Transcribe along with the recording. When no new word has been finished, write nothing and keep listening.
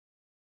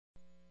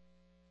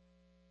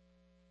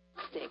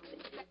sticks.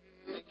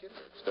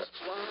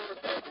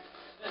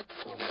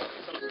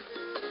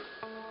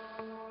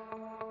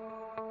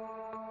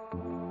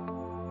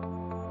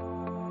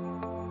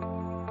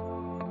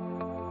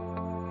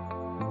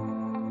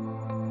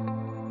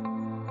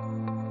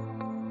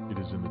 It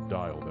is in the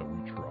dial that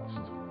we trust.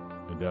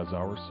 And as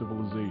our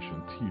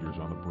civilization teeters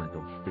on the brink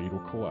of fatal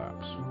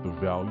collapse, the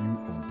value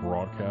of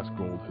broadcast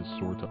gold has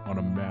soared to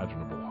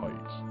unimaginable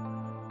heights.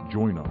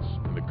 Join us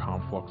in the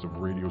conflux of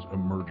radio's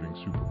emerging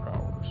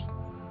superpowers.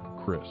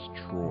 Chris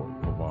Troy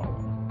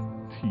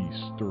Lavala, T.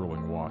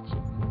 Sterling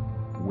Watson,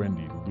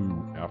 Wendy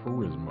Lou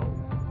Aforismo,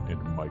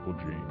 and Michael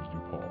James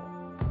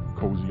DuPaul.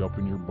 Cozy up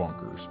in your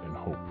bunkers and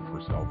hope for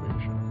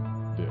salvation.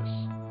 This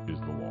is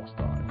The Lost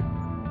Eye.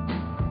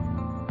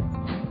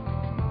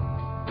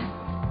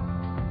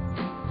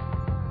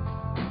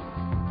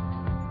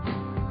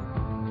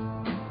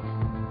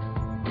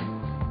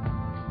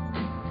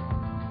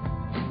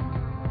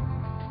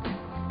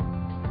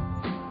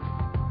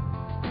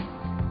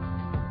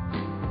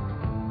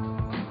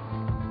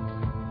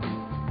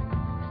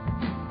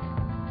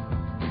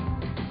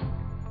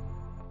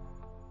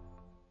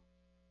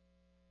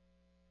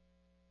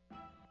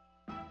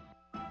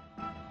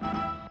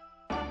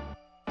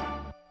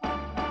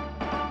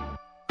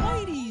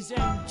 Ladies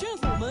and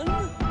gentlemen,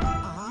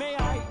 may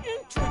I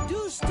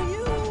introduce to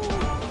you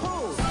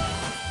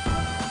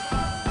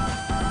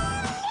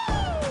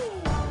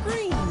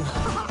Green.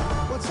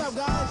 What's up,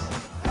 guys?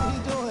 How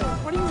you doing?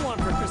 What do you want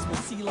for Christmas,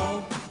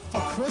 CeeLo?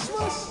 For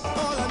Christmas?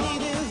 All I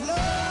need is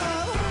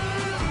love.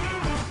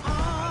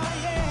 Oh,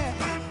 yeah.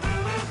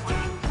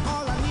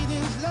 All I need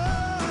is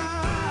love.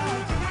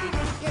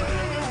 Yeah.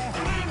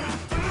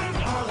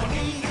 All I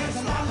need is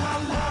la la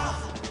la.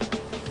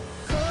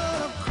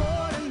 Color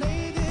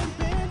coordinated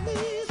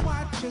Bentleys,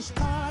 watches,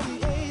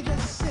 Cartier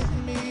just sent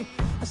me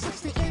a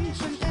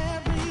 60-inch in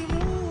every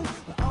room.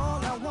 But all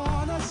I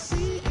wanna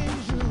see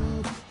is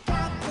you.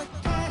 Got the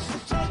cash to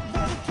take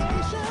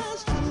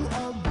vacations to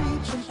a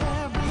beach in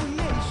every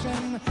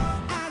nation.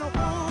 I don't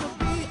wanna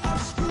be a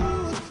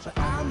Scrooge, but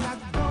I'm not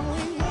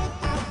going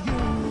without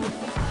you.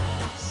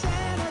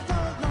 Santa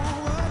don't know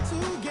what to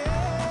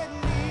get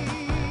me,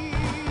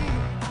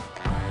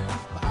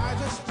 but I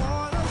just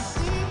wanna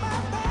see my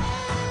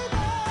baby.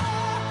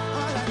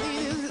 All I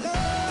need is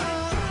love.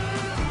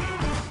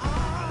 Oh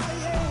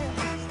yeah.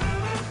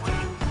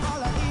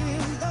 All I need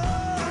is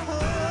love.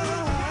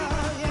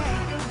 Yeah.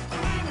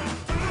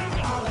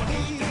 All I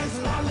need is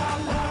la la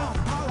la.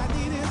 All I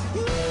need is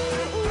you,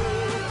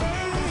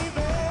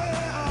 baby.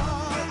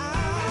 All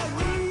I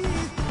need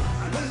is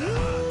you,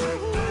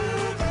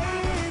 baby.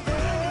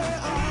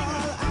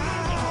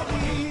 All I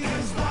need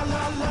is la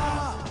la la.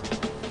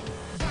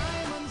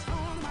 Diamonds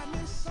on my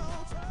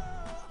mistletoe.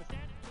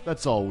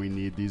 That's all we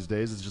need these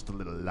days. It's just a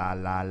little la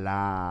la la.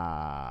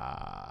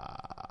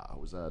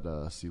 Was that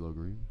CeeLo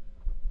Green?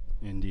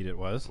 Indeed it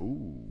was.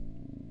 Ooh.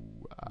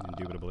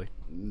 Indubitably.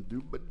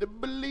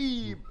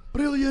 Indubitably.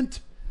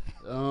 Brilliant.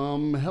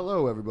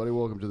 Hello, everybody.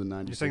 Welcome to the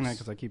 96. You're saying that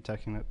because I keep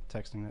texting that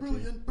to you.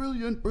 Brilliant,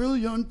 brilliant,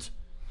 brilliant.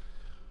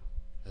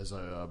 As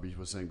I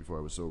was saying before,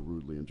 I was so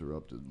rudely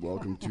interrupted.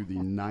 Welcome to the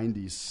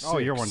 96th. Oh,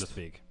 you're one to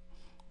speak.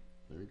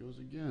 There he goes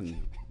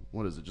again.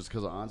 What is it, just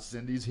because Aunt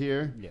Cindy's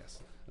here?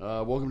 Yes.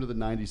 Welcome to the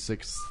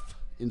 96th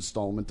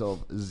installment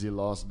of The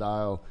Lost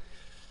Dial,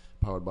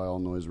 powered by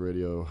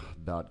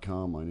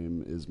allnoiseradio.com. My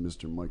name is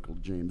Mr. Michael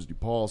James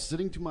DuPaul.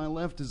 Sitting to my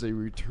left is a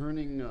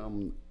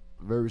returning,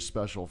 very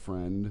special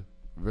friend,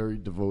 very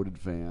devoted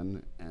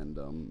fan, and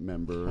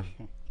member,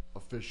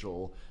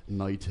 official,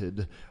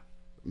 knighted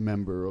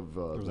member of...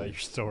 Was that your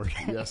sword?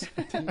 Yes.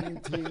 Ting,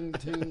 ting,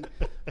 ting.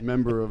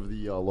 Member of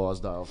the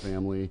Lost Dial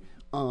family,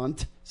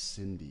 Aunt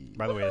Cindy.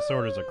 By the way, a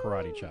sword is a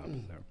karate chop.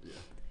 So.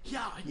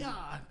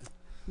 Yeah.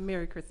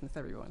 Merry Christmas,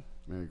 everyone.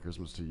 Merry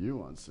Christmas to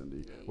you, Aunt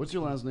Cindy. What's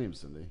your last name,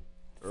 Cindy?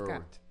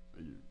 Scott.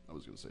 I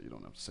was going to say you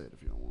don't have to say it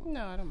if you don't want.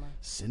 No, I don't mind.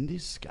 Cindy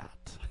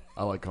Scott.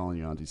 I like calling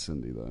you Auntie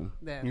Cindy, though.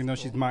 That's Even though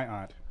cool. she's my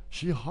aunt.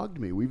 She hugged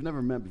me. We've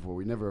never met before.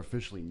 We never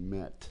officially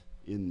met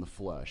in the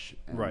flesh.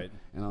 And, Right.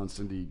 And Aunt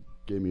Cindy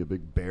gave me a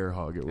big bear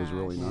hug. It was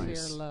really I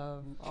nice. share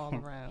love all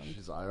around.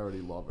 I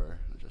already love her.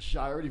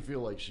 I already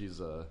feel like she's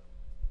a...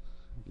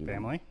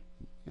 Family?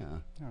 Yeah.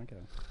 Oh,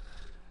 okay.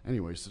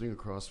 Anyway, sitting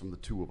across from the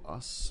two of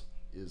us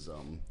is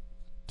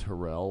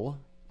Terrell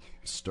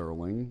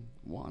Sterling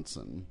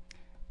Watson.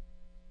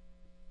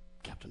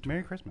 Captain Terrell.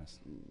 Merry Christmas,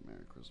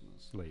 Merry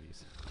Christmas.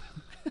 ladies.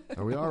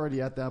 Are we already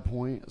at that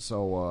point?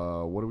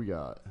 So, what do we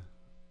got?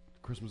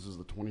 Christmas is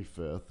the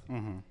 25th.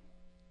 Mm-hmm.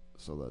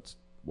 So that's,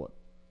 what,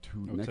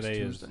 next today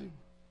Tuesday?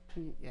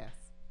 Yes,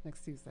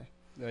 next Tuesday.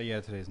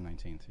 Yeah, today's the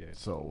 19th. Yeah.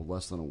 So,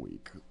 less than a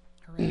week.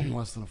 Hooray.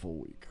 Less than a full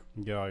week.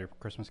 You get all your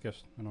Christmas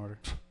gifts in order?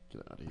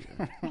 Get out of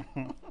here.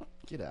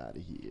 Get out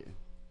of here.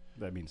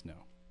 That means no.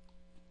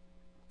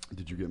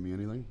 Did you get me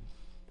anything?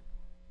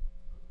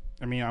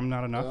 I mean, I'm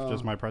not enough,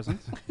 just my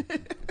presence.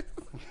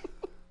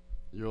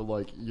 You're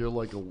like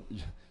a...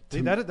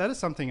 See, that is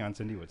something Aunt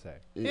Cindy would say.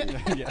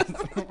 Yeah. Yes.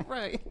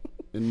 Right.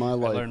 In my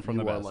life, learned from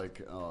you the are best.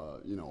 like,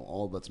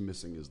 all that's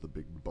missing is the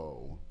big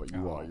bow. But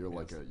you Oh, are. You're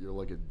yes. you're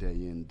like a day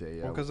in, day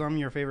Well, out. because I'm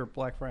your favorite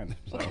black friend.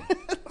 So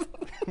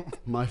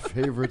My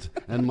favorite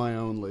and my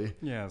only.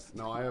 yes,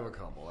 No, I have a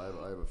couple. I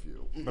have a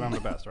few. but I'm the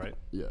best, right?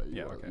 Yeah,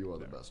 Yeah, are, okay, you are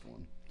the there. best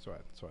one. So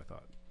I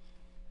thought.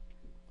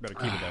 Better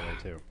keep it that way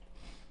too.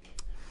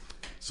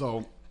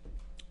 So,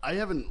 I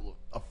haven't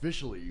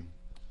officially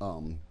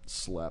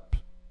slept.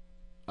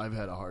 I've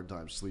had a hard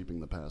time sleeping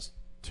the past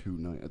 2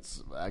 nights.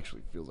 It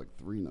actually feels like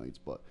 3 nights,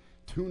 but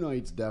 2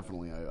 nights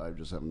definitely. I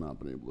just have not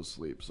been able to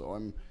sleep. So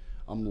I'm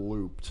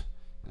looped,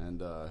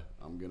 and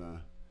I'm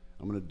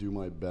gonna do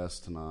my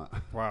best to not.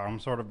 Wow, I'm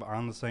sort of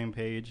on the same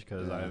page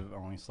because Yeah. I've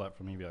only slept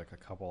for maybe like a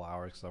couple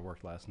hours because I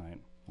worked last night.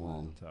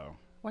 Well, So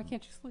Why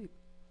can't you sleep?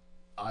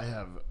 I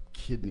have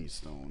kidney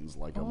stones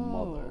like a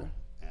mother,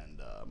 and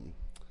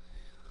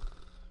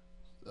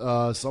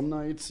some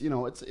nights,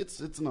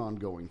 it's an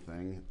ongoing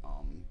thing.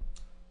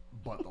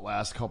 But the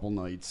last couple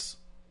nights,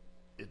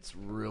 it's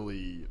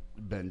really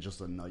been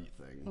just a night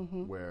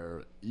thing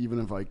where even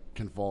if I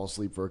can fall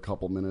asleep for a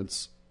couple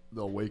minutes,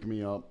 they'll wake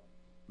me up.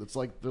 It's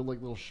like they're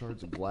like little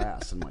shards of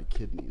glass in my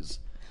kidneys.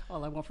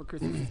 All I want for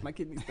Christmas is my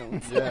kidney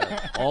stones.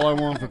 Yeah, all I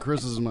want for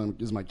Christmas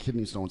is my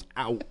kidney stones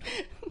out.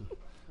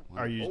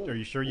 are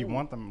you sure you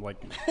want them? Like,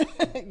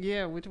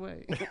 Yeah, which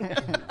way?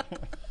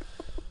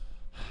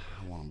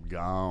 I want them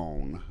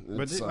gone.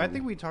 but It's, I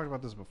think we talked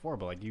about this before.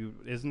 But like,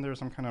 isn't there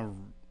some kind of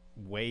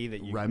way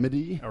that you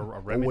remedy, a way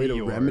remedy to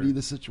or- remedy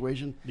the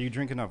situation. Do you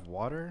drink enough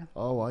water?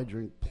 Oh, I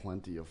drink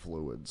plenty of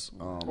fluids.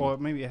 Well,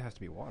 maybe it has to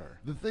be water.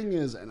 The thing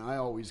is, and I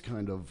always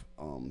kind of,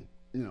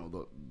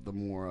 the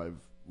more I've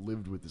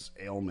lived with this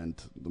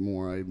ailment, the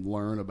more I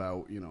learn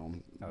about,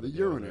 How the to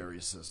deal with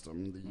urinary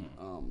system,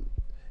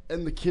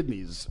 and the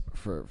kidneys,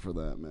 for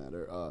that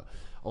matter.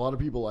 A lot of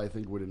people, I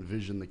think, would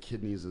envision the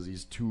kidneys as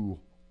these two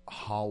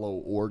hollow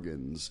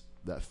organs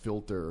that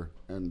filter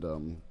and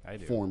I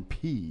do. form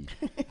pee.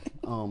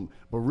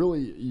 But really,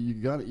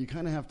 you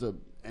kind of have to,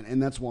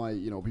 and that's why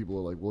people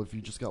are like, well, if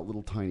you just got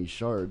little tiny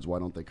shards, why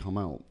don't they come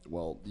out?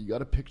 Well, you got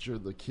to picture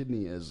the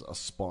kidney as a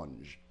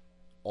sponge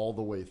all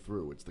the way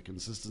through. It's the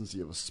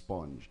consistency of a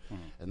sponge,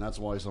 and that's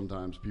why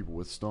sometimes people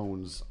with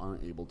stones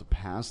aren't able to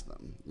pass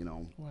them.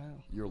 Wow.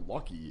 You're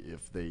lucky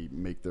if they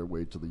make their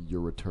way to the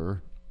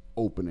ureter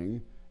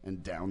opening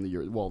and down the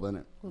ureter. Well,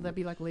 then Will that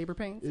be like labor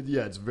pains?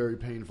 it's very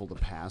painful to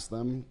pass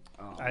them.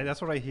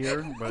 That's what I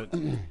hear. But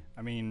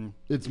I mean,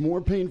 It's more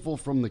painful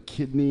from the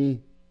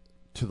kidney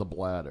to the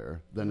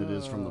bladder than it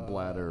is from the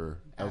bladder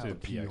out the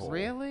pee hole.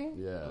 Really?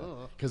 Yeah,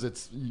 Ugh. because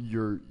it's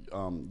your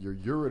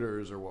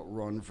ureters are what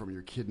run from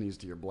your kidneys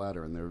to your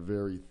bladder, and they're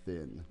very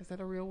thin. Is that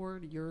a real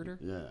word? Ureter?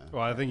 Yeah.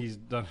 well, I think he's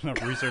done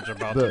enough research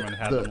about them and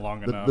had them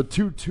long enough. The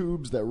two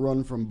tubes that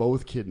run from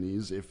both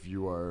kidneys, if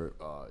you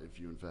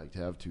in fact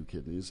have two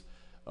kidneys,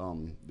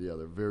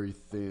 they're very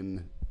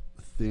thin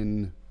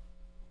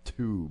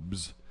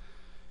tubes.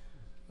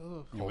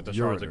 With the called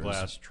shards of ureters.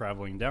 glass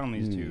traveling down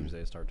these tubes,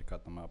 they start to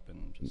cut them up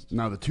and just.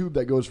 Now, the tube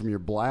that goes from your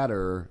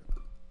bladder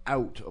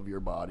out of your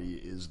body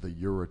is the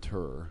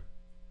ureter.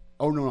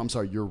 Oh, no, I'm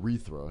sorry,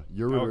 urethra. Okay.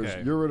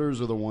 Ureters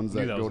are the ones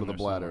Knew that that go was to in the there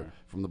bladder. somewhere.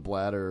 From the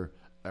bladder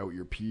out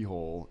your pee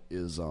hole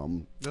is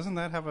Doesn't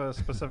that have a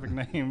specific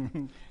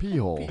name? pee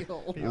hole. Pee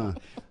hole.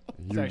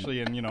 It's actually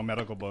in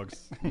medical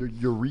books. Your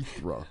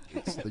urethra.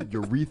 It's the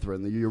urethra,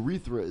 and the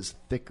urethra is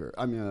thicker.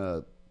 I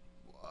mean,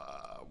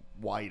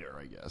 wider,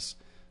 I guess.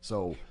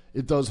 So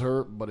it does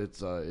hurt, but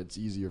it's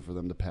easier for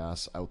them to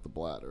pass out the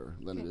bladder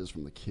than it is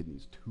from the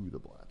kidneys to the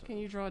bladder. Can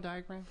you draw a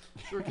diagram?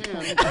 Sure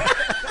can.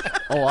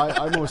 Oh,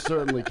 I most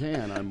certainly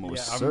can. I'm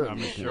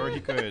Certainly sure can. he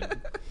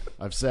could.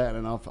 I've sat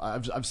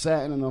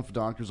in enough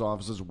doctors'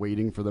 offices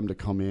waiting for them to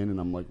come in, and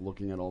I'm like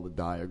looking at all the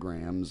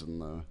diagrams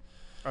and the.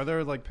 Are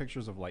there like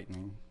pictures of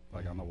lightning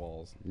like on the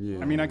walls? Yeah,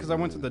 I mean, because I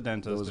went to the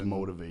dentist. Those and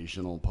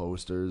motivational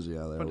posters,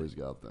 yeah, they But always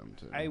got them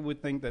too. I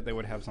would think that they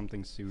would have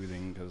something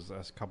soothing because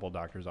a couple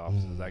doctors'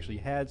 offices actually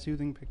had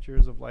soothing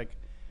pictures of like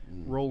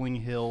rolling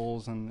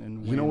hills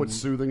and You know what's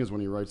wind. soothing is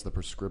when he writes the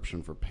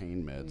prescription for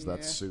pain meds.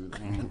 That's Yeah.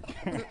 soothing.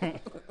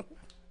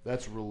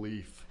 That's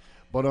relief.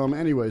 But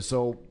anyway,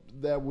 so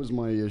that was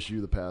my issue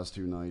the past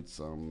 2 nights.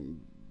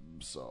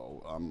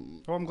 Well,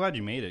 I'm glad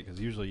you made it because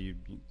usually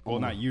well,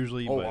 not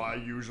usually, oh, but I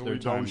usually there are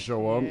don't times-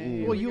 show up.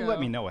 Yeah. Well, we you go. let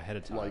me know ahead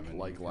of time. and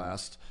Like you can-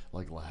 last.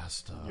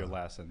 your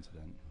last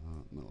incident.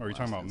 No, Are you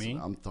talking last about me?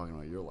 incident. I'm talking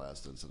about your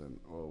last incident.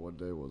 Well, what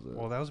day was it?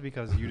 Well, that was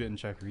because you didn't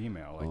check your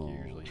email like you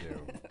usually do.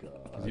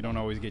 Because you don't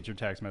always get your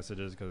text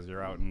messages because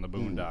you're out in the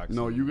boondocks.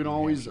 No, in you can New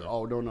always. Hampshire.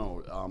 Oh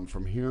no.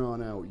 From here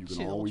on out, you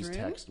can always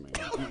Children? text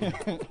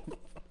me.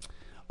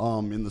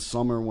 In the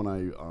summer when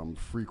I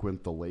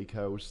frequent the lake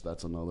house,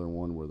 that's another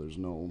one where there's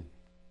no.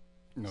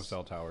 No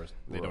cell towers.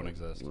 They don't Right,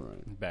 exist.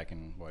 right. Back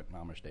in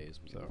Amish days.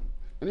 So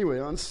Anyway,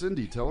 on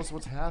Cindy, tell us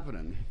what's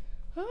happening.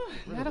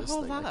 Rid Not of a this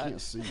whole thing. lot. I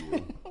can't see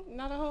you.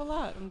 Not a whole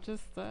lot. I'm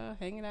just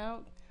hanging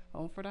out,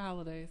 home for the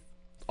holidays.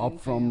 Up Same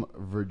from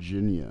fam.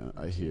 Virginia,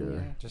 I hear.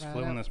 Yeah, just right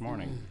flew in out. this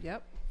morning.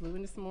 Yep, flew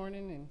in this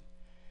morning and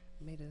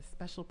made a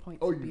special point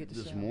Oh, to be you- at the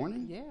this show.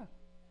 morning? Yeah,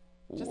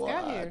 just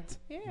got here. What?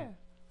 Yeah,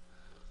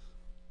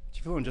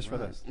 She flew in just for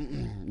this.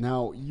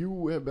 Now,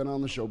 you have been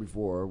on the show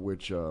before,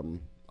 which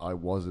I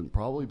wasn't,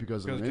 probably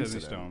because of an Because of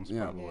incident. Stones,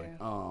 probably.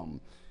 Yeah.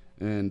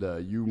 And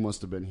you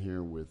must have been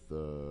here with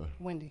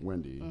Wendy.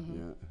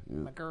 Yeah.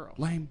 My girl.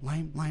 Lame.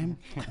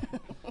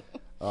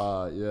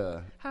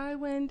 Yeah. Hi,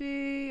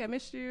 Wendy. I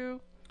missed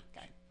you.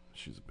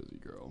 She's a busy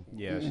girl.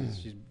 Yeah,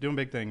 she's doing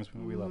big things.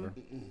 We love her.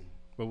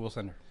 But we'll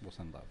send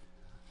love.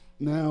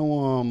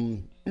 Now,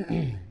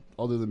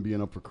 other than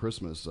being up for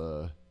Christmas,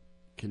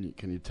 can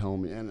you tell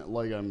me? And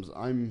like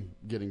I'm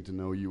getting to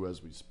know you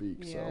as we speak.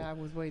 Yeah, So I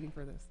was waiting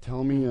for this.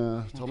 tell me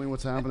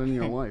what's happening in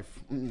your life.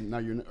 Now,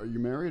 are you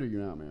married or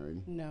you're not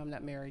married? No, I'm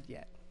not married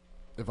yet.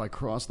 If I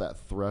cross that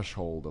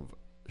threshold of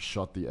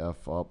shut the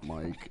F up,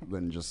 Mike,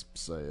 then just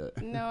say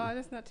it. No,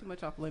 that's not too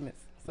much off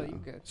limits, so you're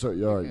good. So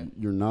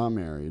you're not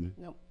married.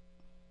 Nope.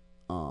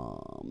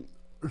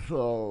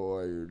 So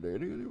are you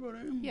dating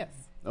anybody? Yes.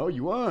 Oh,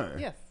 you are?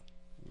 Yes.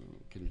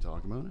 Can you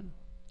talk about it?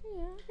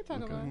 Yeah, I can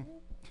talk about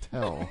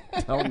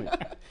it. Tell me.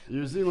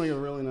 You seem like a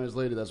really nice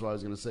lady. That's what I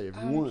was gonna say. If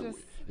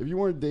you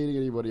weren't dating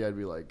anybody, I'd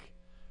be like,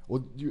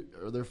 well,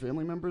 are there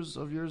family members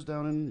of yours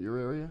down in your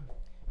area,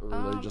 or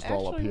are they just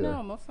all up here?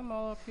 No, most of them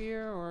all up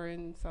here or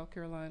in South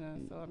Carolina.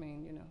 So I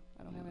mean,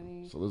 I don't have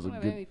any. So there's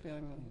any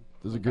family members.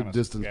 There's a Kinda good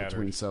distance scattered.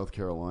 between South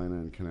Carolina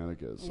and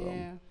Connecticut. So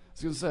Yeah. I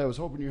was gonna say I was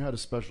hoping you had a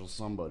special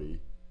somebody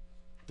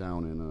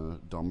down in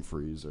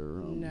Dumfries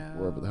or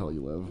wherever the hell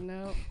you live.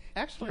 No,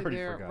 actually, Already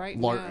they're forgot. right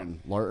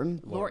Lorton.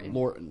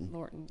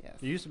 Lorton,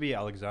 yes. It used to be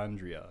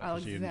Alexandria.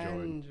 She enjoyed.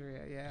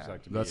 Alexandria, yeah. She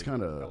liked to be That's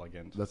kind of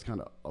elegant. that's kind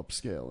of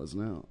upscale,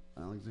 isn't it?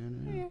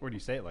 Alexandria. Where do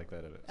you say it like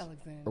that? It is.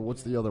 Alexandria. Or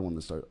what's the other one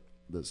that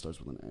starts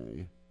with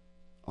an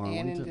A?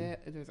 Arlington.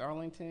 There's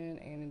Arlington,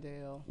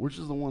 Annandale. Which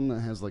is the one that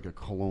has like a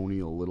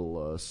colonial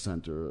little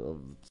center of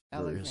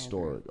very Alexandria.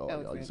 historic? Oh,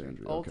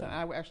 Alexandria. Old Okay.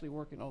 Town. I actually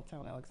work in Old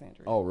Town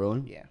Alexandria. Oh,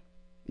 really? Yeah.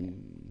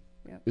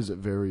 Yeah. Is it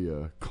very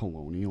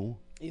colonial?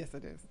 Yes,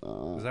 it is.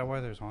 Is that why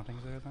there's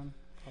hauntings there then?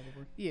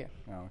 Probably. Yeah.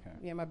 Oh, okay.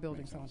 Yeah, my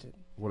building's haunted.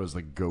 What is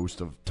the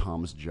ghost of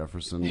Thomas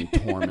Jefferson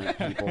torment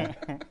people?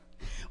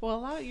 Well, a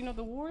lot of,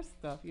 the war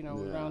stuff,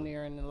 around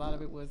there, and a lot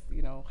of it was,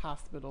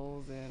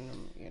 hospitals and,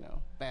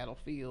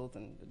 battlefields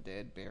and the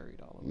dead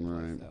buried all over the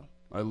Right. place.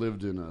 So. I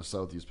lived in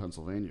southeast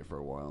Pennsylvania for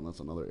a while, and that's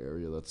another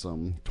area that's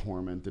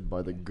tormented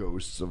by the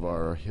ghosts of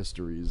our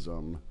history's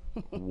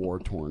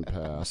war-torn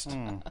past.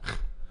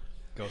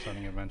 Ghost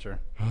hunting adventure.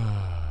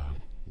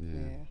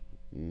 Yeah.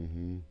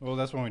 Mm-hmm. Well,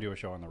 that's when we do a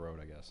show on the road,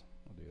 I guess.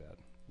 We'll do that.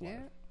 Yeah.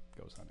 Live.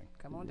 Ghost hunting.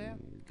 Come on down.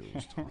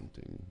 Ghost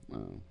hunting.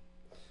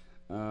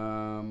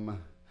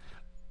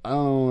 I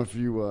don't know if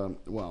you.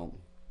 Well,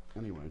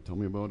 anyway, tell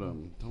me about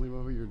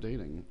who you're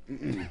dating.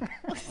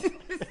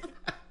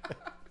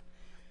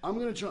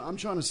 I'm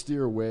trying to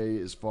steer away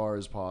as far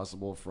as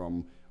possible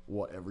from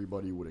what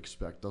everybody would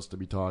expect us to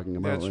be talking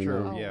about. That's right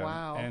true. now. Oh, Yeah.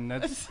 wow. And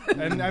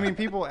and I mean,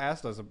 people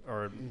asked us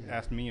or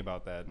asked me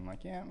about that, and I'm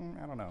like, yeah,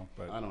 I don't know,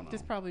 but I don't know.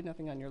 There's probably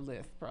nothing on your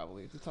list,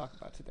 probably, to talk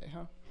about today,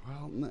 huh?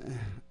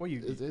 Well,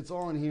 it's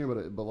all in here,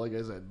 but like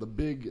I said, the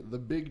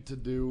big to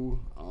do.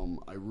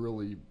 I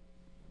really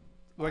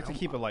like to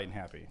keep it light and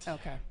happy.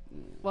 Okay.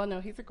 Well,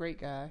 no, he's a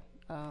great guy.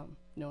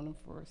 Known him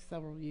for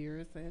several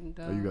years, and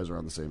Are you guys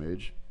around the same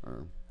age?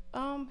 Or?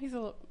 He's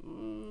a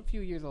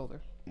few years older.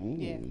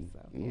 Yeah.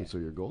 So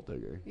you're a gold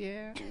digger.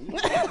 Yeah.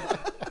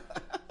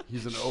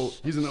 He's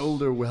an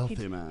older,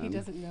 wealthy man. He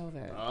doesn't know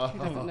that. He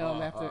doesn't know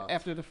him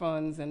after the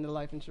funds and the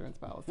life insurance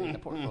policy and the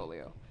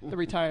portfolio, the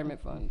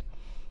retirement fund.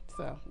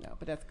 So no,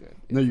 but that's good.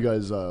 No, you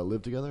guys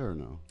live together or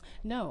no?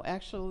 No,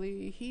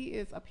 actually, he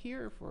is up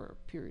here for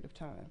a period of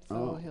time,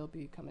 so he'll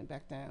be coming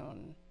back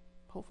down,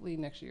 hopefully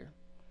next year,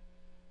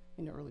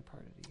 in the early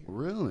part of the year.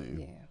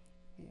 Really?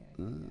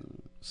 Yeah.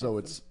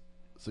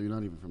 So you're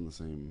not even from the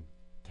same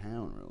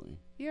town, really.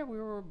 Yeah, we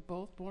were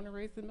both born and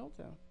raised in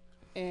Milltown,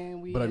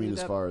 and we. But I mean,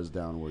 as far as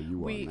down where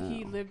you are now.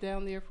 He lived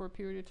down there for a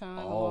period of time.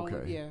 Oh,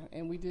 okay. Yeah,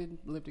 and we did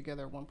live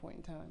together at one point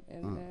in time,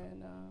 and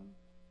then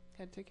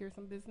had to take care of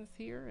some business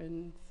here,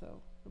 and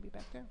so we'll be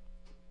back down.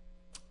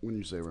 When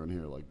you say around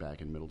here, like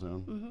back in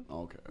Middletown? Mm-hmm.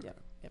 Okay. Yep.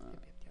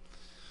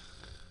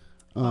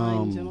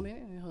 Fine gentleman,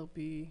 and he'll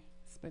be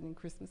spending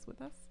Christmas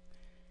with us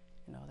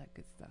and all that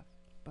good stuff.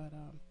 But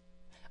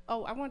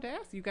I wanted to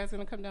ask you guys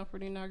going to come down for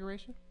the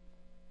inauguration?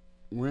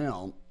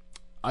 Well,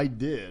 I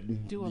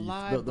did Do a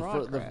live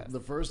broadcast. The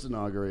first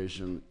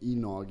inauguration,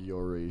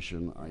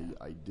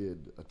 I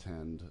did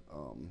attend.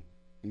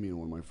 Me and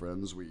one of my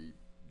friends, we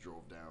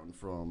drove down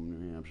from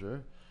New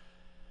Hampshire,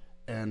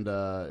 and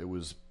it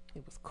was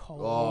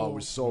cold. Oh, it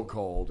was so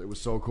cold. It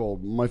was so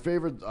cold. My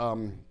favorite.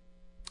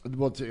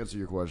 Well, to answer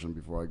your question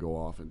before I go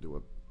off into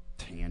a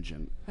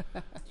tangent.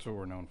 That's what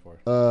we're known for.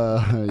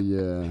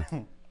 Yeah.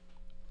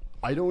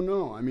 I don't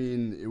know. I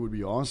mean, it would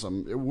be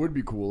awesome. It would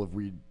be cool if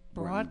we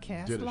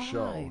broadcast did a live.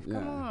 show.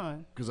 Come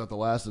on. Because at the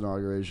last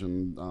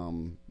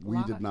inauguration,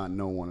 we did not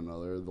know one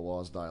another. The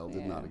Lost Dial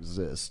did not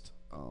exist.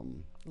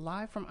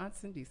 Live from Aunt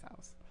Cindy's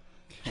house.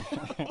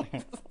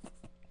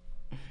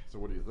 So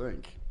what do you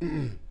think?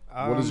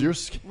 What is your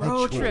schedule?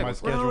 Road trip. My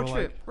schedule, Road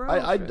trip.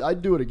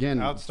 I'd do it again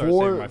I'll start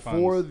saving my funds.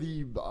 for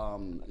the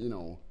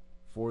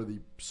for the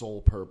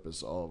sole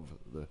purpose of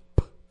the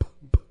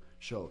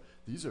show.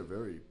 These are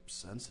very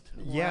sensitive.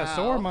 Yeah,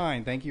 so are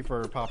mine. Thank you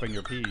for popping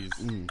your peas.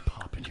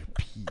 Popping your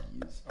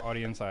peas.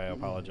 Audience, I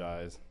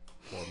apologize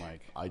for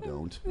Mike. I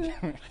don't. You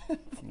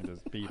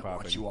just pea I popping.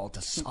 want you all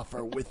to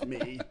suffer with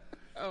me.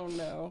 Oh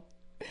no.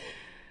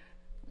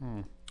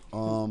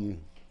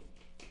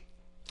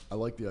 I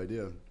like the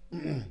idea.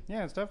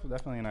 Yeah, it's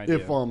definitely an idea.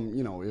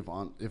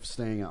 If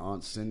staying at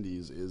Aunt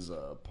Cindy's is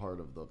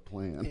part of the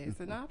plan. It's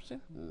an option.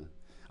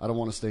 I don't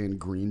want to stay in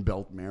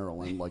Greenbelt,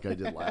 Maryland, like I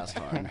did last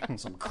time.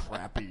 Some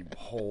crappy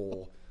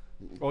hole.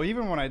 Well,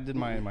 even when I did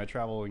my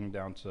traveling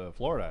down to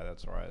Florida,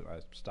 that's where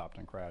I stopped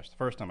and crashed. The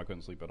first time I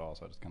couldn't sleep at all,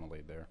 so I just kind of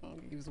laid there.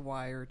 He was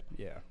wired.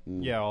 Yeah.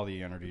 Yeah, all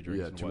the energy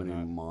drinks Yeah, and too whatnot.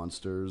 many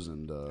monsters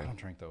and. I don't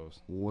drink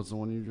those. What's the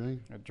one you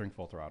drink? I drink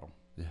Full Throttle.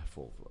 Yeah,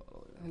 Full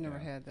Throttle. I never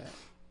had that.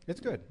 It's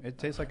good. It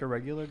tastes like a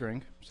regular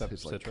drink, except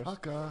Tastes citrus.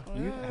 like caca.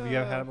 Have you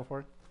ever had it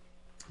before?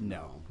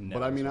 No.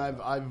 But I mean,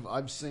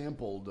 I've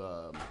sampled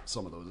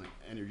some of those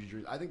energy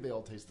drinks. I think they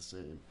all taste the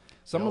same.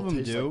 Some They of all them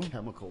taste do, like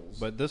chemicals.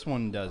 but this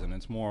one doesn't.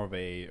 It's more of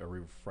a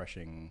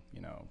refreshing,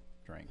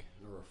 drink.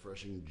 A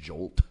refreshing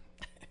jolt.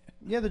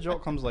 Yeah, the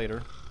jolt comes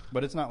later,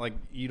 but it's not like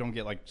you don't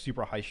get like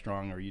super high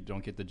strung or you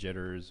don't get the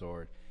jitters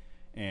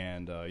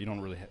and you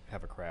don't really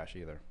have a crash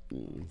either,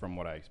 from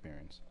what I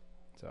experienced.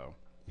 So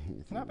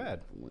it's not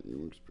bad. From what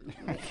you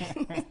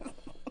experience.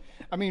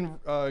 I mean,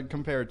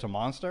 compared to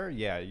Monster,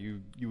 yeah,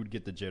 you would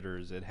get the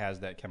jitters. It has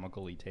that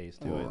chemically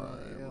taste to it.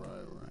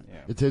 Right.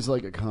 Yeah. It tastes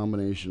like a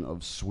combination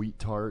of sweet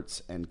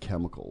tarts and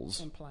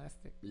chemicals. And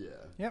plastic. Yeah.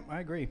 Yep,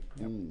 I agree.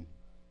 Yep.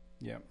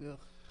 Yep. Ugh.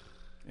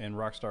 And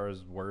Rockstar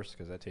is worse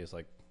because that tastes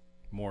like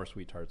more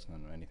sweet tarts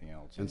than anything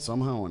else. And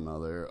somehow or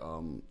another,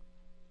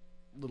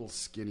 little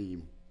skinny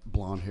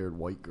blonde-haired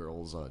white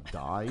girls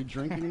die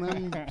drinking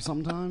them.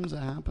 Sometimes it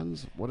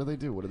happens. What do they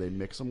do? What do they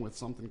mix them with?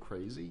 Something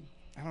crazy?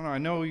 I don't know. I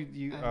know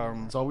you.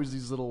 It's always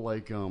these little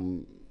like. I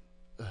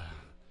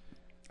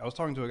was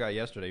talking to a guy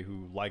yesterday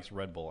who likes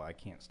Red Bull. I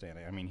can't stand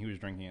it. I mean, he was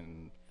drinking it,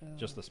 and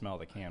just the smell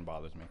of the can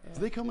bothers me. Do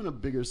they come in a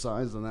bigger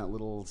size than that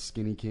little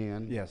skinny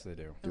can? Yes, they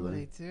do. Do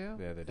they? do?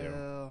 Yeah, they do.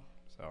 Ew.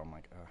 So I'm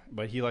like,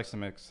 but he likes to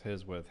mix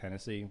his with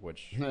Hennessy,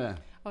 which Yeah.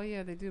 Oh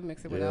yeah, they do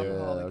mix it with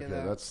alcohol to okay.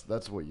 get out.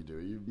 That's what you do.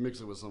 You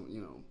mix it with some,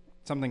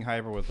 something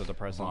hyper with the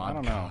depressant. I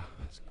don't know.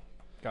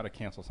 Got to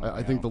cancel something.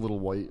 I think out. the little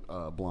white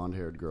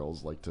blonde-haired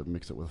girls like to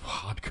mix it with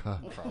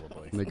vodka.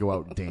 Probably. And they go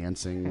out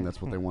dancing.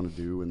 That's what they want to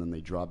do, and then they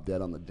drop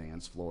dead on the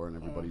dance floor, and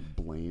everybody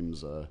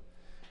blames the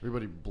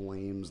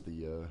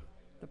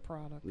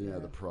product.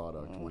 the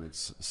product when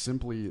it's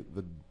simply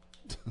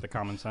the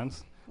common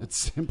sense. it's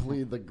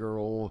simply the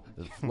girl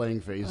that's laying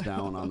face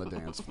down on the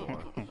dance floor.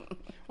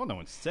 Well, no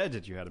one said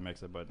that you had to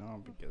mix it, but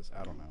no, because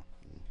I don't know.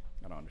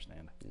 I don't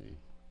understand.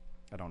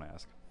 I don't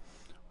ask.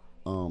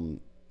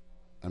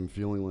 I'm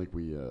feeling like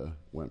we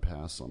went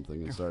past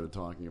something and started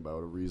talking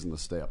about a reason to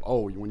stay up.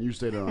 Oh, when you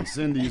stayed on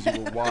Cindy's,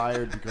 you were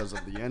wired because of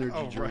the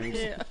energy drinks.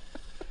 Yeah.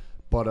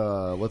 But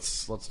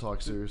let's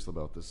talk seriously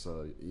about this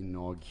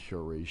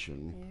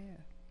inauguration.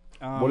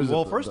 Yeah. What is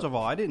it? First of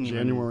all, I didn't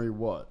January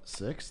what?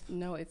 6th?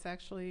 No, it's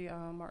actually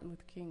Martin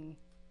Luther King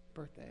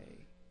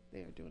birthday. They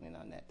are doing it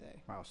on that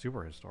day. Wow,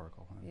 super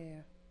historical. Huh?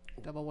 Yeah.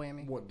 Double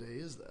whammy. What day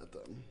is that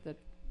then? The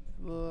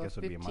Guess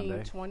it'd be a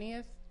Monday.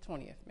 20th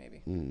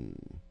maybe.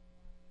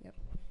 Yep.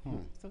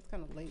 So it's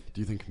kind of late.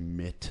 Do you think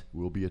Mitt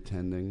will be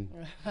attending?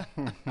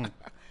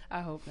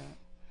 I hope not.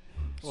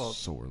 Well,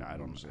 Sore I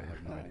don't. loser. I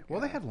have no idea.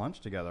 Well, they had lunch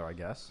together, I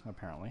guess.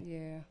 Apparently.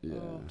 Yeah. Yeah.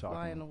 Oh,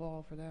 fly on the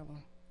wall for that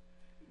one.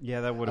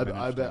 Yeah, that would have been.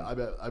 I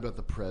bet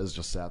the Prez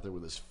just sat there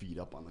with his feet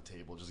up on the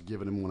table, just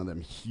giving him one of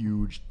them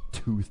huge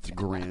toothed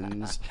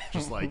grins,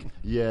 just like,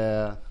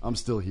 yeah, I'm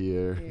still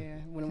here. Yeah.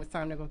 When it was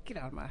time to go, get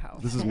out of my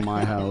house. This is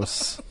my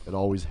house. It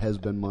always has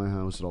been my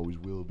house. It always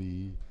will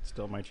be.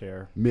 Still my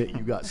chair. Mitt,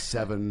 you got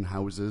 7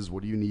 houses.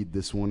 What do you need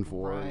this one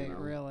for? Right. You know?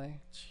 Really.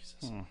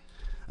 Jesus.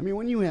 I mean,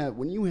 when you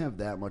have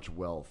that much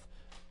wealth,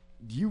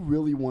 do you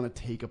really want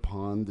to take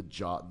upon the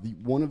job,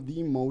 one of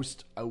the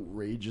most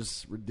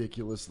outrageous,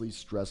 ridiculously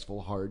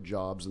stressful, hard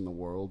jobs in the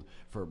world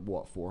for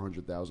what,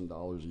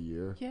 $400,000 a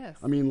year? Yes.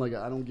 I mean, like,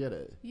 I don't get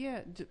it.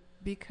 Yeah,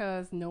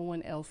 because no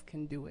one else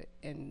can do it,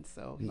 and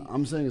so. No,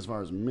 I'm saying as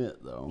far as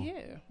Mitt, though.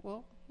 Yeah.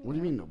 Well. What do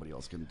you mean nobody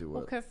else can do it?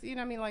 Well, because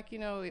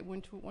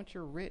once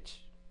you're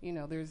rich,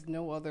 there's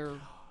no other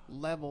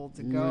level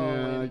to go. Yeah,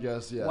 and I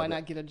guess, yeah. Why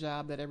not get a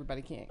job that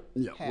everybody can't?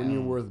 Yeah, have? when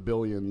you're worth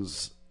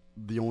billions,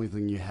 the only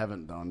thing you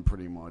haven't done,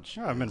 pretty much,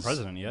 I haven't been is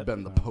president yet.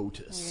 Been the So.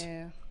 POTUS.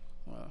 Yeah.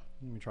 Well.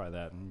 Let me try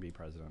that and be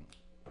president.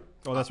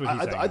 Oh, that's what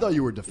he's saying. I thought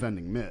you were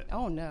defending Mitt.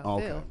 Oh no.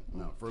 Okay. Bill.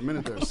 No, for a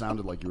minute there, it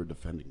sounded like you were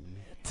defending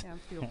Mitt. Yeah, I'm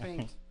still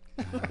faint.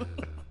 I'm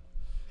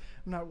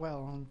not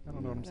well. I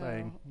don't know what I'm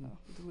saying. No,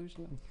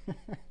 delusional.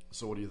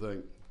 So what do you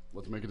think?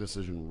 Let's make a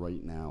decision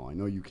right now. I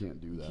know you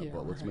can't do that, Yeah,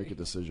 but let's make a right.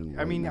 decision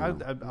right I mean, now.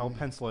 I'll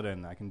pencil it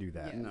in. I can do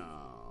that. Yeah.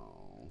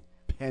 No.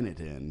 Pen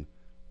it in.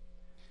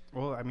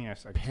 Well, I mean, I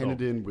Pen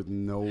it in with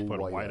no put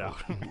white, white out.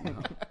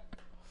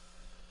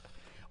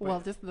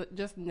 Well,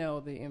 just know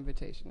the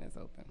invitation is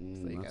open,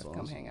 so you that's guys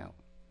come awesome. hang out.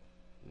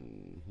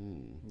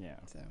 Yeah.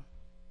 So,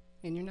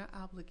 and you're not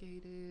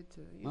obligated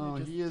to. No,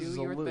 just he is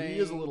do your thing. he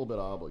is a little bit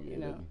obligated.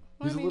 You know.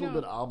 He's I mean, a little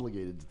no. bit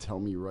obligated to tell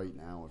me right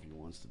now if he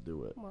wants to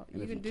do it. Well, and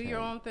you if can he do your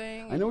own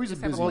thing. I know he's a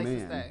just have busy place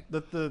to man.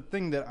 stay. The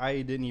thing that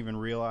I didn't even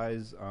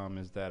realize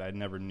is that I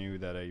never knew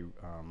that a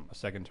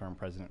second-term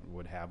president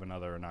would have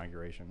another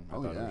inauguration. I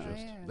Oh thought yeah, it was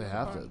just they no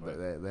have to.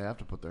 problem. They have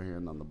to put their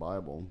hand on the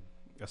Bible.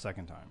 a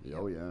second time.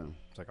 Oh yeah,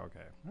 It's like,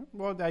 okay.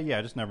 Well,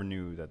 I just never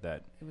knew that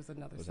It was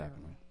another was ceremony.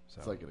 happening. So.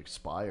 it's like it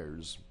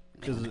expires.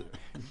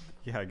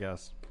 Yeah, I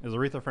guess. Is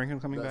Aretha Franklin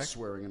coming That's back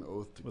swearing an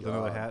oath to with God.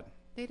 another hat?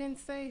 They didn't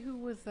say who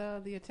was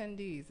the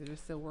attendees. They're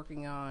still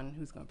working on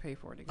who's going to pay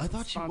for it. I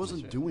thought she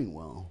wasn't doing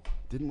well.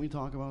 Didn't we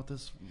talk about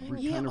this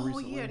kind of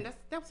recently? Yeah, and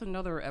that was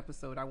another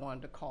episode I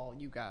wanted to call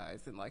you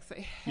guys and like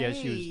say, hey. Yeah,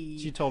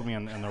 she told me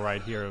on the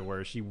ride here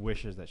where she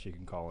wishes that she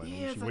can call in. Yeah,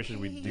 She it's like, wishes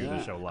we'd do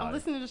the show live. I'm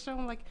listening to the show.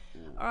 I'm like,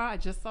 all right, I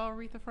just saw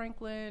Aretha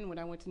Franklin when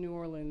I went to New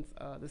Orleans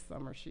this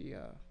summer. She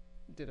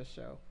did a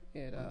show.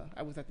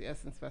 I was at the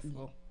Essence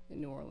Festival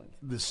in New Orleans.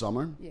 This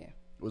summer? Yeah.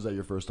 Was that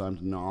your first time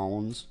to New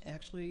Orleans?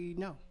 Actually,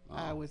 no.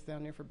 I was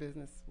down there for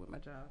business with my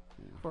job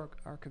for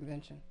our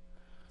convention.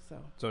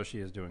 So she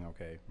is doing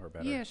okay or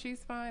better. Yeah,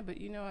 she's fine, but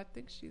I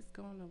think she's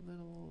going a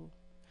little.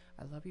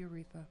 I love you,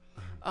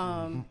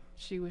 Aretha.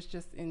 She was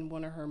just in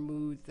one of her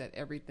moods that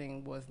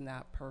everything was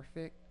not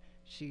perfect.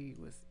 She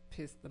was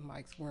pissed the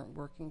mics weren't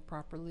working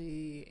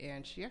properly,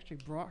 and she actually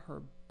brought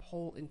her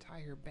whole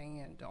entire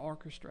band, the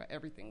orchestra,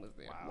 everything was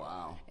there.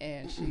 Wow.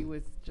 And she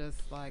was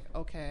just like,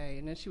 okay.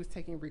 And then she was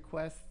taking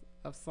requests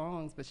of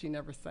songs, but she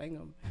never sang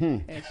them.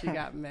 And she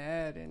got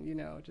mad and,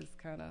 just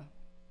kind of,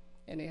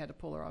 and they had to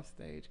pull her off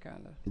stage,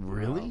 kind of.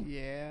 Really?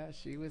 Yeah,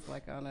 she was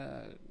like on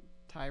a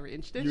tirade.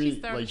 And then You she mean,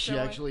 started like she showing,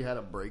 actually had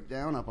a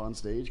breakdown up on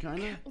stage,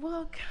 kind of?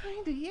 well,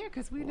 kind of, yeah,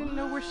 because we didn't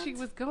know where she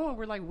was going.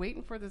 We're like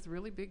waiting for this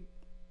really big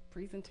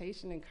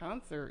presentation and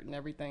concert and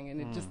everything, and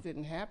it just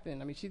didn't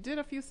happen. I mean, she did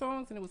a few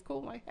songs and it was cool.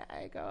 I'm like,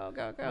 hey, go,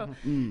 go, go.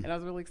 And I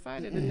was really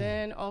excited. And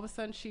then all of a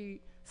sudden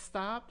she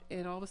stopped,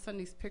 and all of a sudden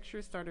these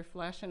pictures started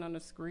flashing on the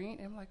screen.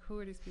 And I'm like, who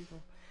are these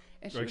people?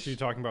 And Like she's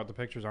talking about the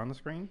pictures on the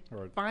screen?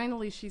 Or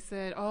finally she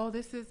said, oh,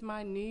 this is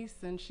my niece,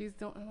 and she's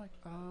doing, I'm like,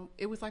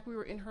 it was like we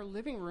were in her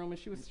living room and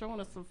she was showing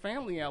us a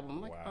family album.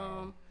 I'm like,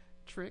 Wow.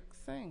 Trick,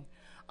 sing.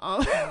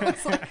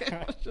 It's like,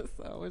 it was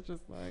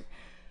just like,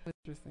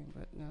 interesting,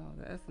 but no,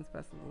 the Essence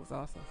Festival was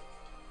awesome.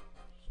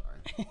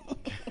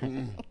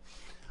 Sorry.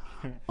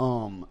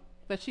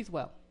 But she's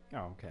well.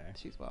 oh, okay.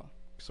 She's well.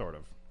 Sort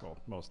of. Well,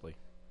 mostly.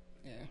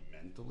 Yeah.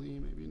 Mentally,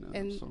 maybe not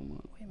And so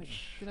much. wait a minute,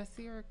 did I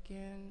see her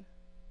again?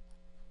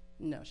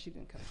 No, she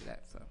didn't come to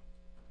that. So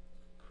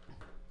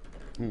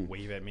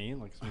Wave at me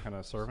like some kind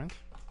of servant.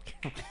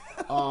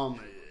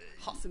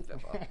 Hassan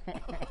Pepper.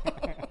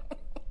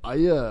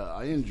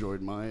 I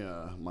enjoyed my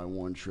my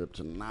one trip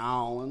to New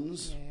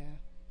Orleans. Yeah.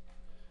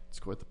 It's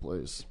quite the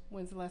place.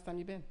 When's the last time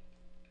you've been?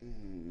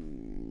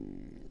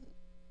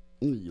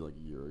 Like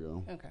a year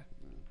ago, Okay.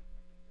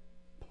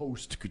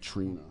 post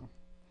Katrina.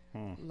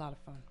 A lot of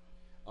fun.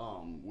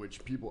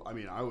 Which people, I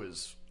mean, I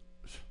was,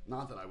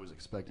 not that I was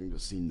expecting to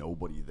see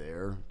nobody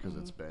there, because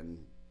it's been,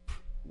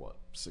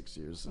 6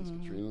 years since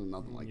Katrina,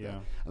 nothing like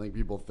that. I think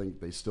people think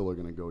they still are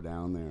going to go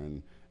down there,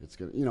 and it's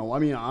going to, I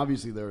mean,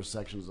 obviously there are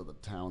sections of the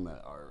town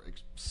that are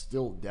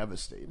still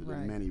devastated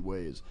in many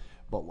ways,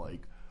 but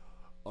like,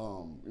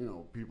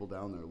 people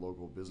down there,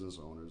 local business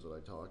owners that I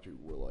talked to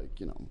were like,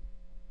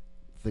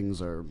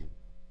 things are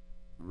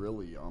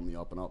really on the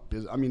up and up.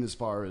 I mean, as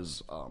far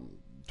as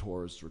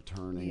tourists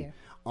returning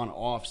on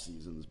off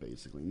seasons,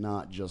 basically,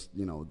 not just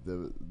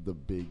the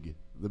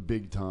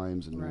big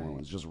times in New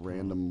Orleans, just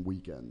random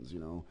weekends,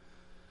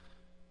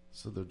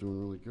 So they're doing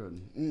really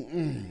good.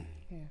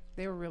 Yeah,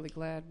 they were really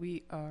glad.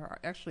 We are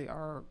actually,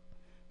 our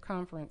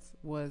conference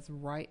was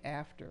right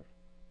after,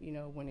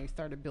 when they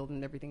started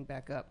building everything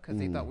back up, because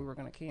they thought we were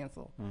going to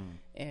cancel.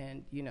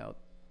 And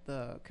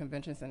the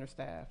convention center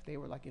staff, they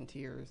were like in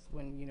tears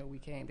when we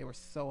came. They were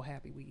so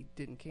happy we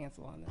didn't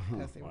cancel on them,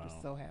 because they were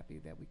just so happy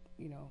that we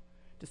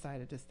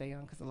decided to stay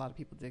on, because a lot of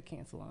people did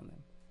cancel on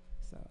them.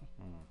 So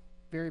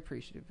very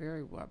appreciative.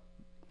 Very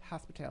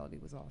hospitality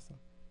was awesome.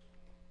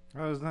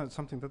 Oh, isn't that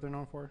something that they're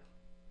known for?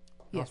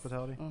 Yes.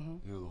 Hospitality?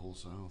 Yeah, the whole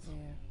South.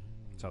 Yeah.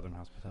 Southern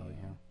hospitality,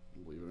 yeah.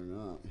 Believe it or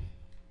not.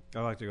 I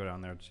like to go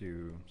down there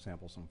to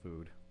sample some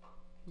food.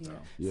 Yeah.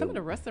 Yeah. Some of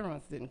the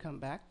restaurants didn't come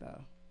back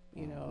though. A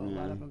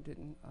lot of them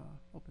didn't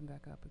open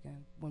back up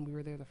again when we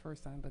were there the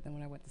first time. But then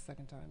when I went the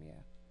second time,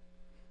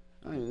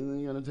 I mean, and then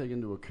you got to take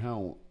into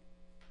account.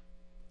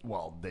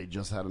 Well, they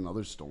just had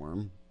another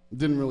storm. It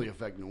didn't really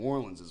affect New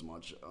Orleans as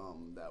much.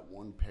 That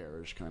one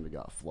parish kind of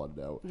got flooded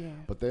out. Yeah.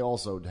 But they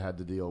also had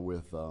to deal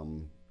with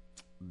the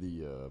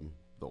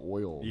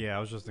oil. Yeah, I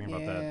was just thinking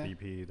about that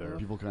BP there.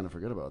 People kind of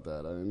forget about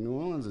that. I mean, New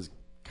Orleans is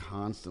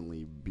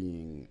constantly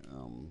being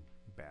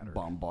Battered.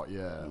 bombarded.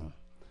 Yeah.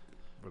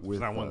 It's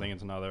not one thing,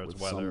 it's another. It's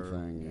with weather.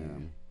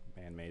 something,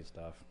 Man-made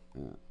stuff.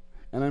 Yeah.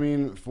 And I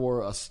mean,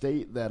 for a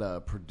state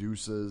that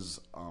produces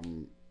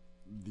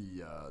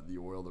the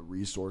oil, the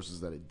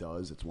resources that it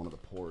does, it's one of the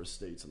poorest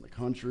states in the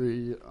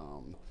country.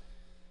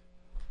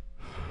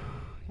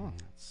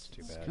 It's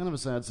too It's bad. kind of a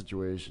sad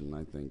situation,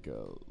 I think,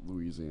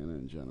 Louisiana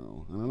in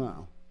general. I don't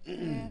know.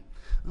 Yeah.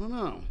 I don't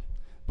know.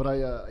 But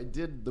I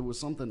did, there was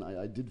something,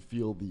 I did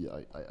feel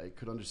I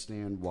could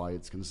understand why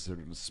it's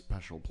considered a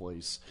special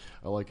place.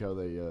 I like how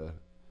they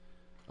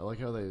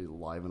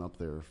liven up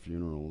their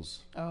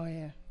funerals. Oh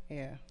yeah,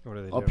 yeah. What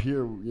do they Up do?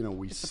 here, you know,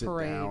 we It's a sit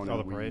parade. down. Oh, the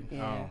and we- parade?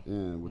 Yeah.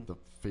 Yeah, with the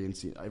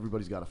fancy,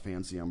 everybody's got a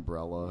fancy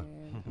umbrella,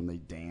 and they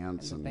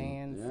dance And the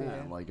bands,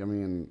 yeah. like I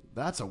mean,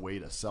 that's a way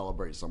to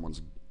celebrate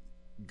someone's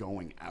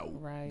going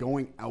out, Right.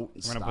 going out in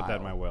I'm style. gonna put that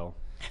in my will.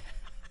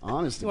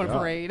 Honest to You want a God.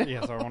 parade?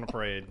 Yes, I want a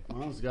parade.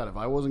 Honest to God, if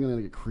I wasn't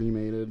gonna get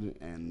cremated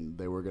and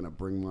they were gonna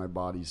bring my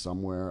body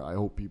somewhere, I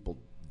hope people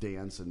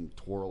dance and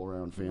twirl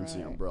around fancy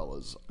Right.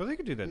 umbrellas. Well, they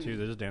could do that too.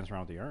 They just dance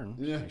around with the urn.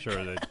 Yeah. Make sure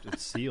that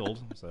it's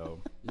sealed. So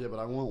Yeah, but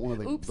I want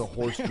one of the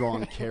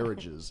horse-drawn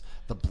carriages,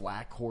 the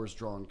black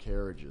horse-drawn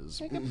carriages.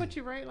 They can put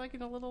you right like in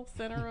the little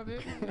center of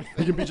it,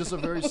 It can be just a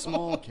very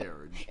small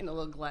carriage. in a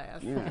little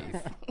glass. Yeah.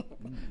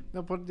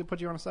 they'll put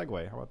you on a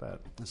Segway. How about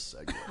that? A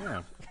segue.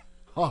 Yeah.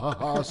 Ha ha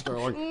ha,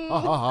 Sterling. Ha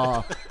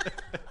ha ha.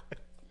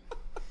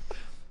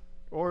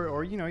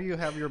 Or you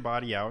have your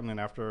body out, and then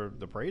after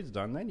the parade's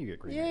done, then you get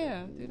cremated.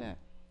 Yeah, do that.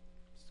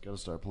 Got to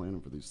start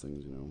planning for these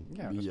things, you know.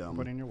 Yeah, The, just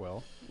put in your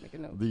will. Make a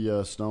note.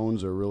 the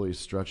Stones are really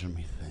stretching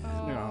me thin.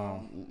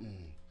 No.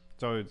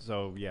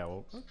 So yeah,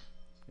 well,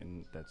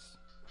 and that's.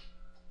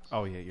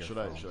 Oh yeah, your Should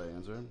phone. I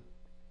answer him?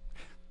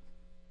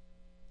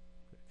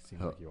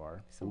 Seems like you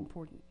are. So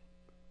important.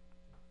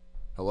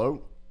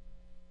 Hello?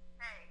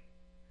 Hey,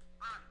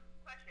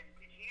 question.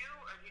 Did you,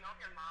 or do you know if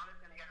your mom is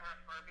going to get her a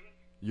Furby?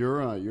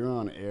 You're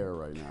on air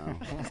right now.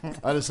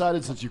 I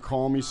decided since you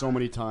call me so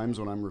many times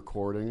when I'm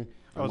recording.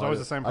 Oh, it's always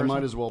the same I might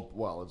person? as well.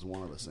 Well, it's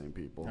one of the same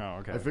people. Oh,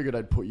 okay. I figured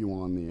I'd put you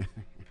on the. Oh,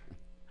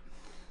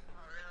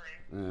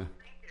 really? Yeah.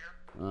 Thank you.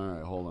 All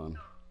right, hold on.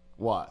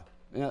 What?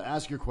 Yeah,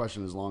 ask your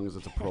question as long as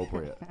it's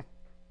appropriate. Are you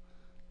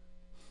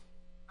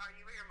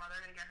or your mother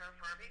going to get her a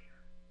Furby?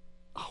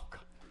 Oh, God.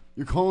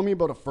 You're calling me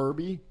about a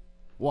Furby?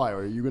 Why?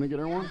 Are you going to get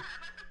her one? I'm at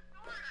the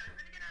store. I'm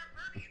going to get her a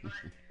Furby, but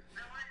I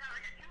don't want to have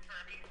her get two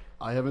Furbies.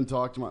 I haven't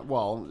talked to my.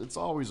 Well, it's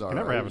always all right.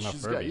 never have enough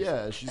She's got, Furbies.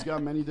 yeah, she's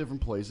got many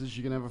different places.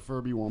 She can have a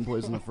Furby one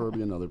place and a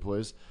Furby another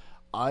place.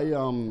 I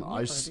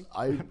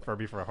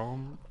Furby for a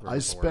home. Furby I for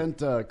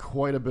spent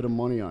quite a bit of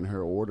money on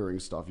her ordering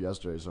stuff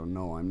yesterday, so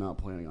no, I'm not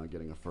planning on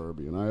getting a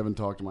Furby. And I haven't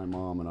talked to my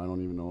mom, and I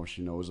don't even know if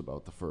she knows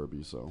about the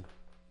Furby. So, Okay.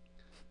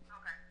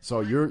 so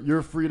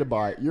you're free to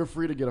buy. You're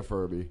free to get a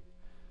Furby. Okay.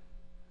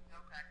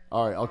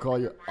 All right, I'll call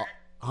you.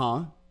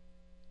 Huh?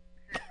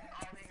 Is it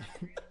all being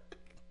recorded?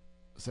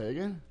 Say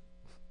again?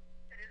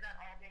 Is that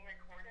all being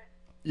recorded?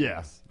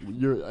 Yes.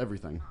 You're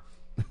everything.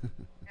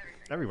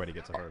 Everybody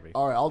gets a Furby.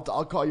 All right, I'll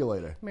call you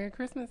later. Merry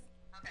Christmas.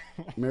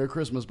 Merry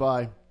Christmas.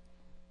 Bye.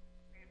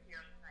 Thank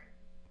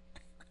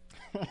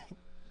you. Nice.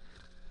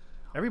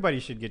 Everybody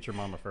should get your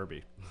mom a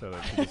Furby so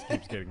that she just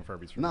keeps getting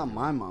Furbies from Not you.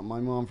 my mom. My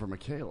mom for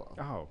Michaela.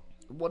 Oh,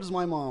 What does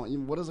my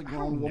mom? What does a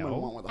grown woman know.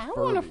 want with a I Furby?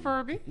 want a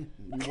Furby. You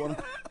want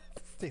to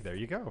see, there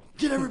you go.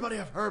 get everybody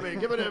a Furby.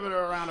 Give it a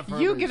round of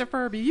Furbies. You get a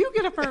Furby. You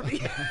get a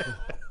Furby.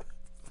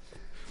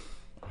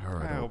 All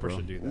right, I hope we Oprah.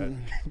 should do that.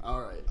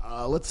 All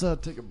right, let's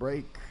take a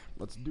break.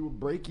 Let's do a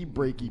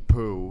breaky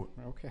poo.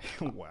 Okay.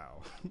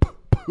 Wow.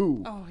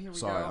 Poo. Oh, here we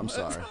sorry, go. I'm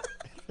sorry.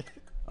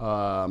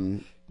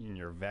 In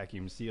your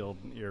vacuum sealed,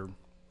 your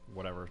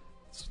whatever.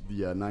 It's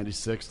the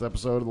 96th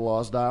episode of The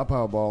Lost Dial,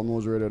 Powerball,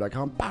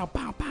 NewsRadio.com. Pow,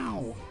 pow,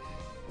 pow.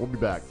 We'll be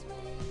back.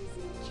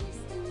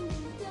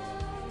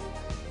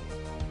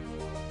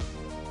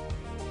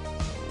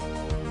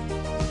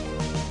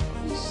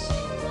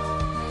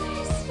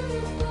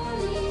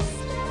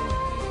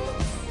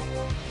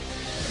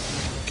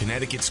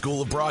 Connecticut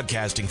School of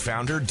Broadcasting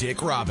founder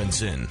Dick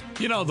Robinson.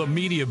 You know, the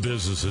media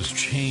business has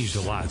changed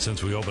a lot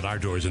since we opened our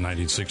doors in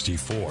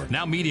 1964.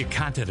 Now media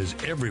content is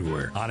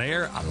everywhere. On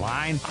air,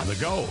 online, on the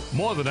go.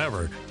 More than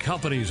ever,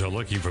 companies are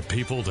looking for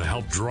people to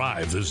help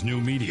drive this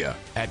new media.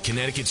 At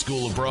Connecticut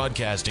School of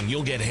Broadcasting,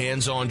 you'll get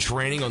hands-on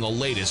training on the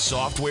latest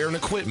software and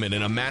equipment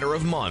in a matter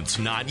of months,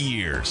 not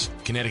years.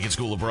 Connecticut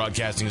School of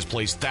Broadcasting has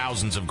placed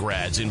thousands of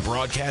grads in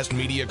broadcast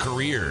media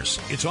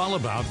careers. It's all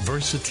about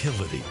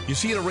versatility. You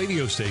see, at a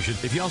radio station,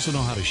 if you also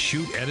know how to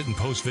shoot, edit, and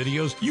post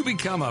videos, you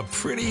become a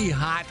pretty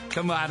hot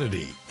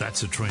commodity.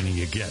 That's the training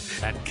you get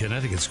at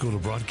Connecticut School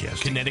of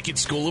Broadcasting. Connecticut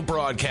School of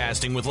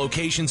Broadcasting with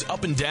locations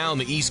up and down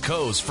the East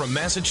Coast from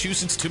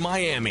Massachusetts to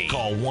Miami.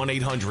 Call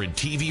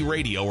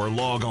 1-800-TV-RADIO or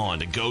log on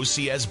to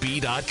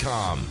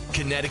GoCSB.com.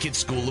 Connecticut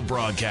School of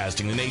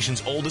Broadcasting, the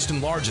nation's oldest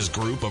and largest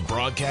group of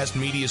broadcast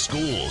media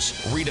schools.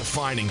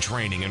 Redefining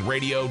training in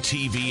radio,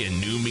 TV,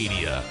 and new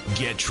media.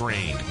 Get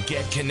trained.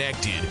 Get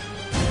connected.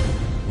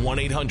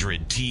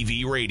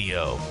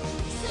 1-800-TV-RADIO.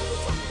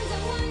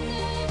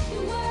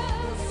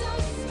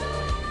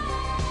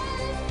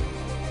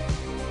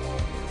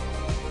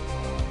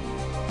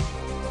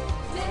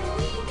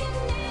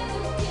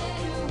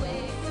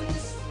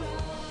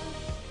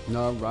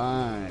 All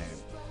right.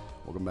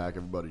 Welcome back,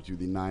 everybody, to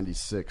the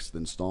 96th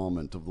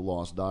installment of The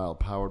Lost Dial,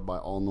 powered by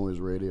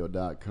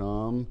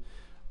allnoiseradio.com.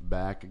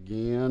 back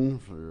again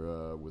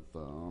for with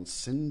on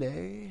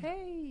Sunday.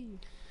 Hey.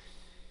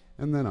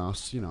 And then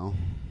us,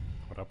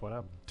 What up, what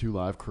up? 2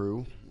 live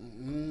crew.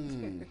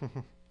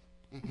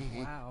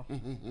 Wow.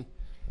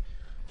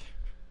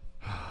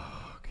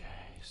 Okay,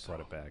 Brought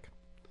it back.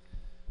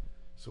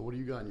 so what do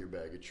you got in your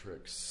bag of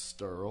tricks,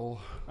 Sterl?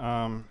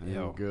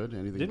 Anything Good?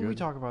 Anything Didn't good? we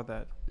talk about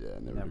that? Yeah,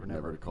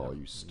 never to call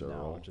you Sterl.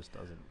 No, it just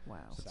doesn't. Wow.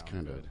 It's sound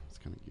kind of good.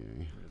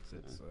 gay.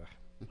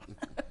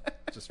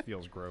 It just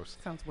feels gross.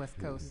 Sounds West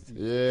Coast.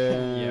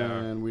 Yeah,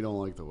 Yeah. and we don't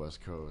like the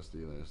West Coast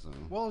either, so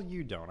Well,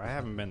 you don't. I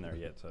haven't been there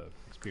yet to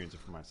experience it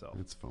for myself.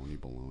 it's phony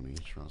baloney.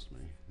 Trust me.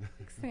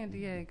 San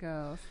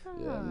Diego.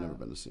 Yeah, I've never Stop.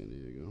 been to San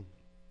Diego.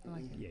 I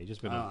like it. Yeah, you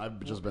just been. I've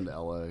just been to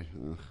LA.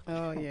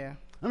 Oh, yeah.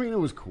 I mean, it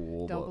was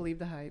cool. Don't but believe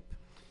the hype.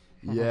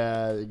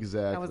 Yeah,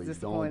 exactly. I was Don't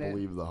disappointed.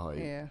 believe the hype.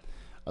 Yeah.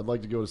 I'd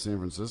like to go to San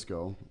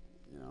Francisco.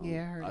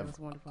 Yeah, I heard it was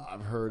wonderful.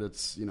 I've heard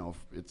it's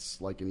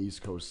it's like an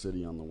East Coast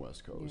city on the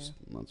West Coast.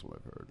 Yeah. That's what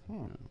I've heard. Yeah,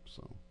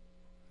 so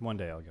One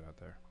day I'll get out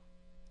there,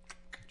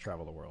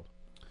 travel the world,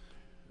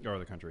 or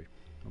the country,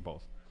 or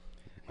both.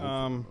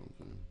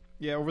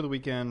 Yeah, over the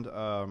weekend,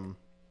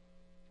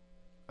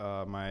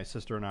 my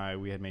sister and I,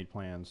 we had made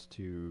plans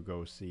to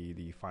go see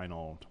the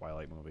final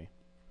Twilight movie.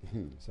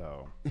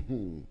 So,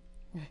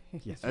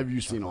 yes. Have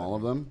you seen all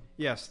of them?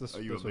 Yes. This,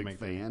 Are you this a would big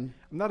make fan?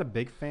 I'm not a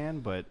big fan,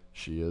 but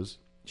She is.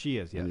 she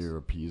is. Yes. And you're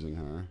appeasing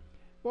her.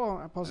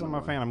 Well, plus I'm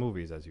a fan of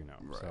movies, as you know.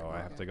 Right, So I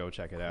have right. to go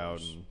check it out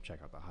and check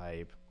out the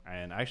hype.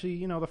 And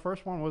actually, the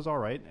first one was all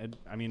right. It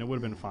would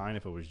have been fine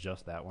if it was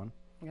just that one.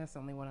 That's the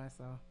only one I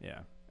saw. Yeah.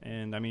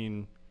 And I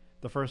mean,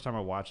 the first time I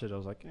watched it, I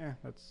was like,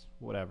 that's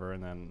whatever.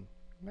 And then,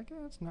 like,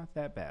 it's not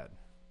that bad.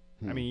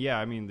 I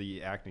mean,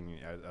 the acting,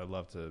 I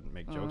love to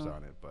make jokes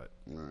on it, but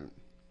Right.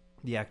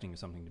 the acting is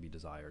something to be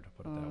desired,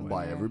 put it that way.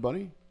 By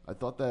everybody? I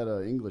thought that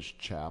English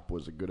chap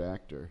was a good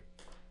actor.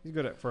 He's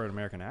good for an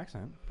American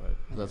accent, but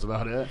That's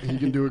about it. He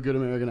can do a good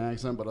American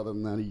accent, but other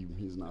than that,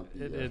 he's not.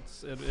 it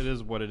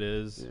is what it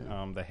is.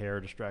 Yeah. The hair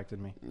distracted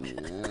me.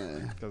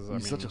 Yeah. 'Cause,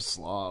 He's such a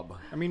slob.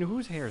 I mean,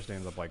 whose hair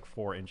stands up like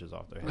 4 inches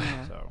off their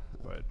head? So,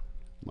 but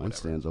Mine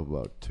stands up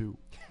about 2.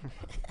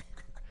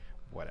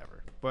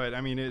 whatever. But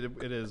I mean,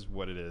 it is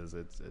what it is.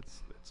 It's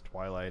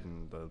Twilight,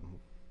 and the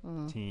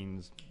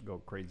teens go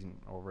crazy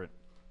over it.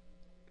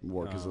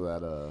 What? Because of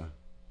that?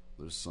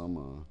 There's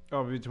some.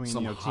 Between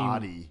Some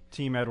hottie.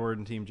 team Edward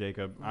and Team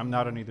Jacob. I'm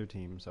not on either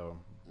team, so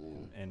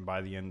and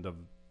by the end of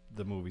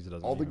the movies, it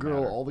doesn't. All the even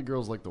matter. all the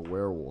girls like the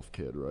werewolf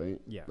kid, right?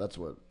 Yeah. That's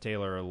what.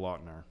 Taylor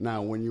Lautner.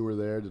 Now, when you were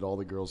there, did all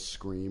the girls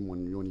scream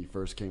when he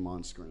first came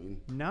on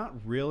screen? Not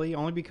really,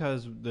 only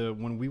because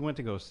when we went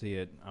to go see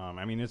it,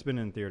 I mean, it's been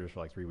in theaters for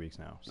like 3 weeks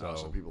now, so,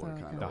 So people are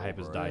kind of the hype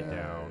has died Yeah,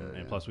 down, yeah,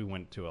 and plus we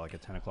went to like a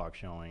 10 o'clock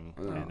showing,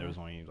 and there was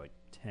only like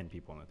 10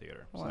 people in the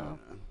theater. Wow.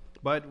 So.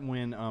 But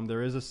when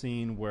there is a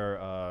scene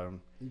where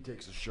he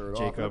takes his shirt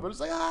Jacob, off, but it's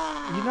like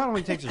ah. he not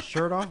only takes his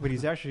shirt off, but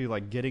he's actually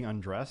like getting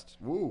undressed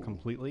Whoa.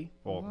 completely,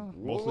 well,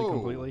 mostly Whoa.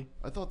 completely.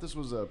 I thought this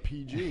was a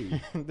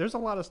PG. There's a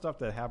lot of stuff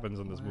that happens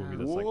in this movie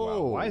that's like, wow,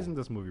 Whoa. why isn't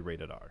this movie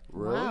rated R?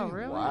 Really? Wow,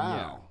 really?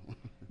 Wow.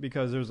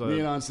 Because there's Me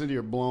and a Aunt Cindy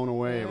are blown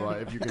away.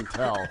 Right? If you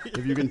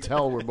can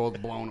tell, we're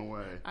both blown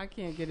away. I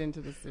can't get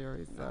into the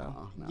series,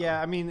 so. No.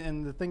 yeah. I mean,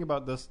 and the thing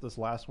about this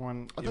last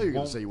one, I thought you were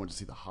going to say you went to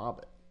see The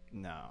Hobbit.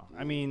 no.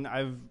 I mean,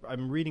 I'm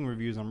reading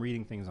reviews. I'm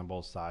reading things on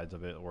both sides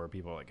of it, where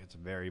people are like it's a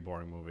very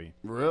boring movie.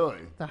 Really?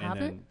 The And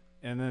Hobbit?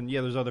 then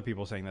yeah, there's other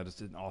people saying that it's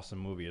an awesome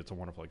movie. It's a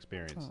wonderful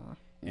experience.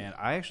 And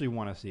I actually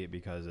want to see it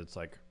because it's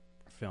like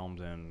filmed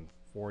in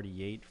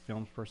 48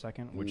 films per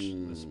second, which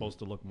is supposed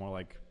to look more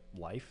like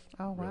life,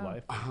 Oh, real wow.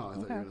 life. I thought you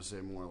were Okay. going to say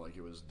more like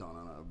it was done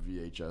on a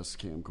VHS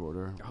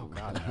camcorder. Oh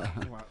God!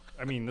 Well,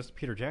 I mean, this is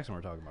Peter Jackson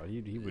we're talking about.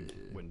 He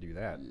wouldn't do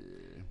that.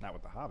 Not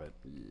with The Hobbit.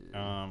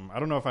 I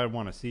don't know if I'd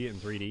want to see it in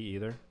 3D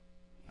either.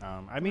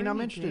 I mean,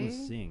 I'm interested in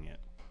 3D? seeing it.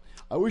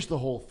 I wish the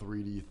whole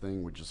 3D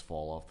thing would just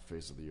fall off the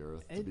face of the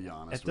earth, to be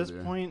honest At this with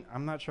you. point,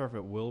 I'm not sure if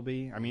it will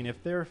be. I mean,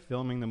 if they're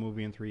filming the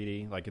movie in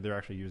 3D, like if they're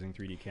actually using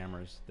 3D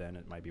cameras, then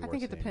it might be I worth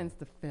think it seeing. depends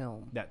the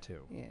film. That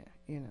too.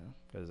 Yeah,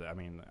 Because, I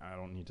mean, I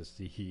don't need to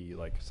see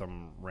like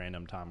some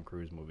random Tom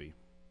Cruise movie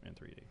in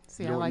 3D.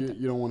 See, You I don't, like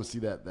you don't want to see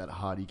that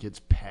hottie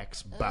kid's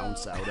pecs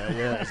bounce out at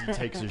you as he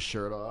takes his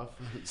shirt off.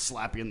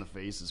 Slap you in the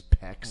face, his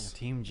pecs.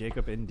 Team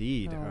Jacob,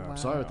 indeed. Oh, wow.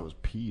 Sorry with those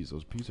peas.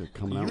 Those peas are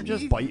coming You're out and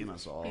just- just biting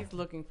us all. He's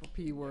looking for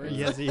P words.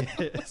 Yes, he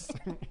is.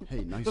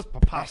 Hey, nice. Just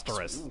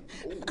preposterous.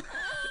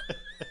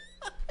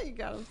 You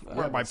got him.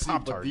 Where are my but see,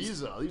 Pop but Tarts?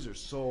 these are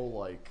so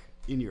like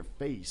in your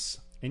face.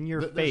 In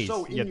your They're face,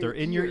 so yet they're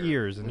in your ear.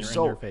 ears and They're they're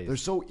so, in your face. They're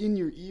so in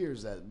your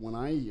ears that when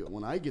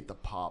I get the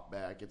pop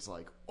back, it's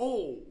like,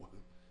 oh,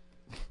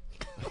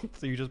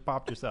 So you just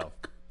popped yourself.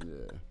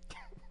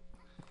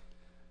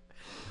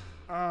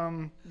 yeah.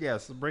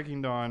 Yes,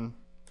 Breaking Dawn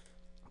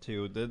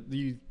 2.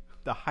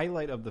 The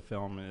highlight of the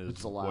film is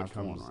It's the what last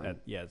comes one, right? at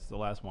it's the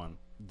last one.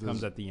 Does-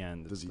 comes at the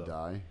end. Does he It's the-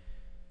 die?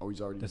 Oh, he's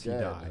already Does dead.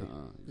 he die?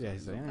 huh? Yeah,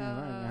 he's like,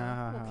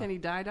 Well, can he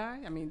die?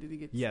 I mean, did he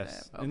get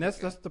yes, stabbed? and Okay,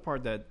 that's the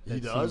part that He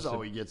seems does. to-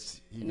 Oh, he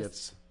gets.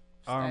 Yes.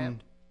 um,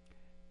 stabbed.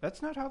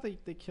 that's not how they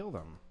kill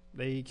them.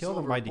 They killed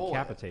him Silver by bullet.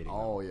 decapitating him.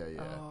 Oh, yeah.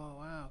 Oh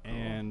wow. Cool.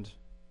 And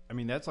I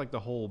mean, that's like the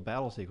whole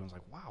battle sequence.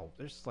 Like, wow,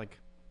 there's like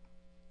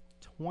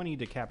 20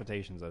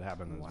 decapitations that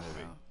happen in this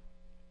movie.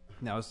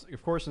 Now,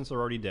 of course, since they're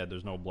already dead,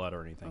 there's no blood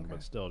or anything.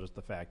 But still, just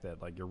the fact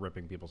that like you're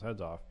ripping people's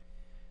heads off.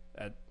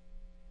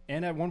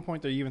 And at one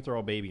point, they even throw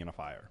a baby in a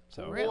fire.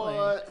 So Really?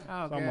 What?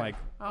 Oh, So I'm good. like,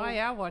 oh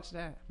yeah, I watched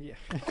that. yeah.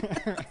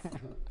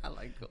 I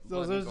like.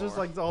 So there's just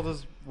like all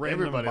this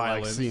random Everybody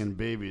violence. likes seeing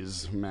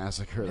babies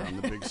massacred on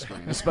the big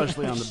screen,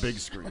 especially on the big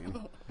screen.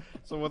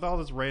 So with all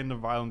this random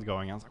violence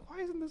going on, I was like, why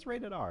isn't this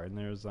rated R? And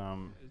there's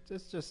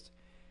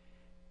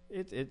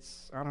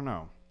it's I don't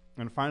know.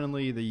 And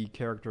finally, the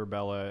character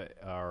Bella,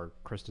 or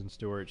Kristen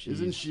Stewart,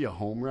 Isn't she a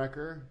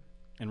homewrecker?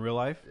 in real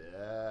life?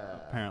 Yeah.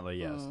 Apparently,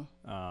 yes.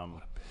 What a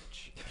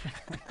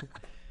bitch.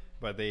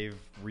 But they've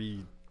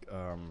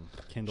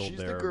rekindled She's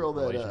the their girl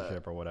that,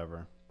 relationship or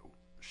whatever.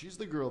 She's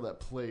the girl that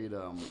played.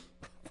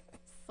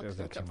 There's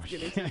that too much.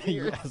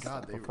 Yes.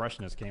 God, The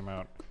freshness came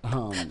out.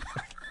 All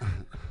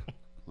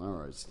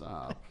right,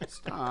 stop.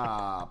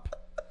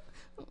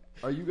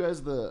 Are you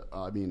guys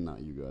I mean,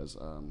 not you guys.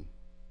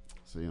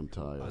 See, I'm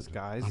tired. Us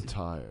guys? I'm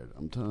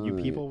tired. You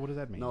people? What does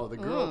that mean? No, the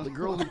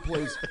girl who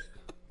plays.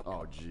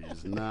 Oh,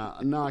 jeez,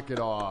 knock it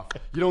off.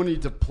 You don't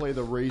need to play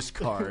the race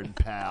card,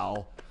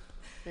 pal.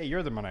 Hey,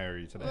 you're the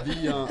minority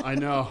today. I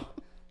know.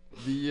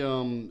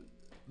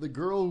 The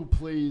girl who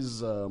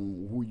plays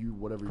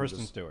whatever.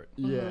 Kristen Stewart.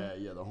 Yeah,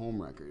 the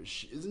homewrecker.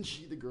 Isn't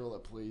she the girl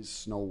that plays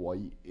Snow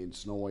White in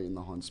Snow White and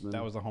the Huntsman?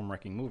 That was the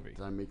home-wrecking movie.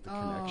 Did I make the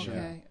connection?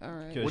 Okay, all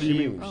right. Because What do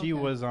you mean? she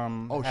was She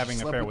having an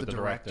slept affair with with the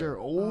director.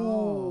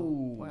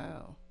 Oh,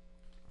 Wow.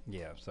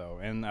 Yeah, so,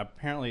 and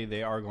apparently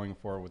they are going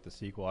forward with the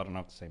sequel. I don't know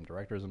if the same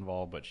director is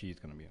involved, but she's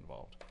going to be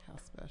involved. How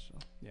special.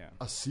 Yeah.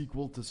 a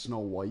sequel to Snow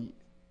White.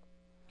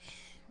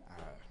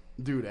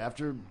 Dude,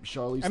 after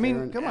Charlize I mean,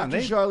 Theron, come on, after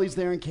they- Charlize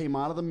Theron came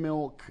out of the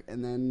milk,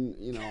 and then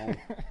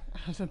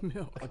Out of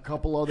milk. a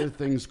couple other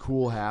things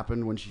cool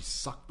happened when she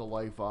sucked the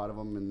life out of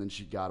him, and then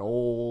she got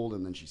old,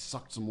 and then she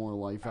sucked some more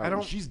life out of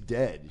him. She's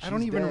dead. I don't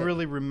She's even dead.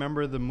 really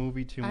remember the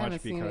movie too I much haven't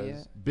seen it because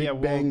yet.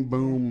 Big Bang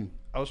Boom.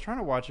 I was trying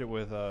to watch it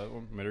with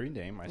Mittery and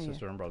Dame, my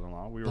sister and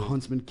brother-in-law. The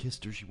huntsman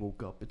kissed her. She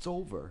woke up. It's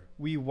over.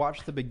 We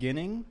watched the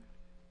beginning.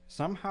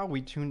 Somehow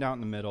we tuned out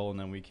in the middle, and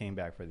then we came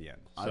back for the end.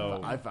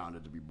 So I found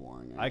it to be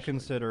boring. I actually.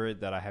 consider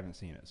it that I haven't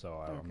seen it, so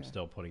I'm Okay.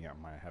 still putting out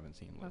my haven't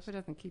seen Well, list. if it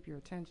doesn't keep your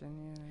attention,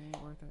 yeah, it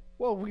ain't worth it.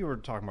 Well, we were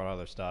talking about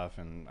other stuff,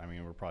 and I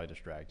mean, we're probably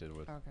distracted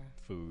with Okay.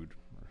 food,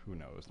 or who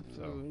knows.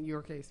 So Ooh, in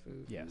your case,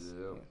 food. yes,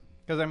 Yeah.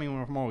 because I mean,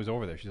 when I'm always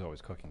over there, she's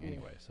always cooking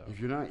anyway. So If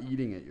you're not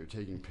eating it, you're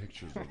taking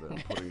pictures of it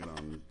and putting it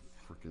on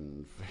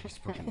freaking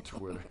Facebook and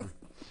Twitter.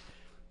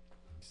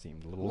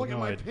 seemed a little Look at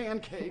my annoyed.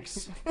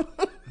 pancakes.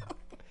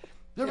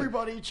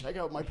 Everybody, check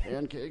out my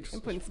pancakes.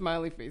 And putting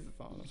smiley faces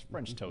on them.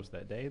 French toast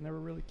that day, and they were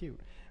really cute.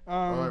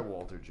 All right,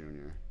 Walter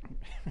Jr.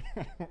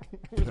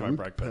 Here's my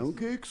breakfast.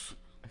 Pancakes?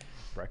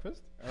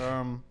 Breakfast.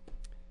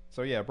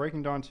 So yeah,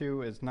 Breaking Dawn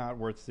 2 is not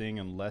worth seeing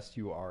unless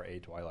you are a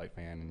Twilight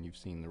fan and you've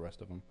seen the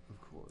rest of them.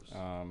 Of course.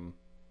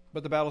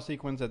 But the battle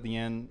sequence at the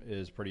end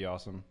is pretty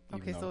awesome.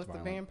 even Okay, though so it's the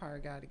violent. vampire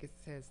guy that gets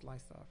his head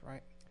sliced off,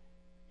 right?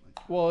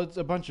 Well, it's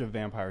a bunch of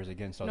vampires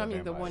against No, other I mean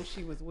vampires. the one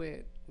she was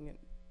with. Yeah.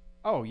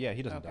 Oh yeah,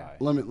 he doesn't Okay. die.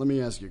 Let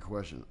me ask you a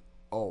question.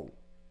 Oh,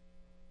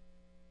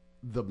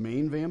 the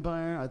main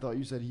vampire? I thought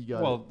you said he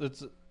got. Well,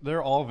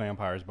 they're all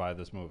vampires by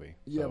this movie.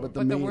 yeah, so- but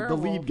But the lead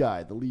werewolf- guy,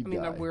 I mean,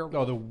 the werewolf.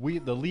 no, the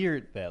lead the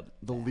leered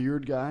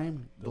guy,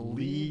 the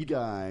lead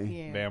guy.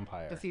 Yeah.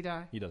 vampire. Does he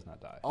die? He does not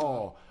die.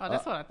 Oh, Oh,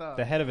 that's what I thought.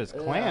 The head of his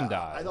clan yeah,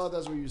 dies. I thought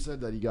that's what you said,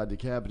 that he got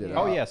decapitated.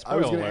 Oh, yeah, I was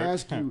spoiler gonna alert.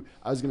 ask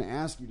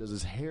you. Does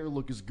his hair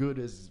look as good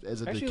as a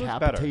Actually, it looks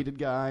decapitated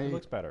guy? It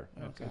looks better.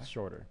 Okay. It's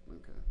shorter.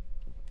 Okay.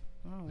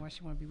 Oh, why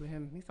she want to be with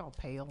him? He's all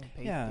pale and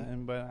pasty. Yeah,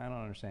 but I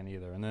don't understand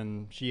either. And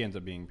then she ends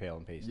up being pale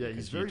and pasty. Yeah,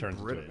 because he's she very turns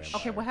into a British. vampire.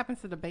 Okay, what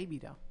happens to the baby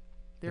though?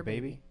 Their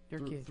baby? Their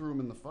kid. Threw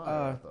him in the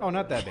fire. I thought. Oh,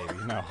 not that baby.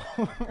 No,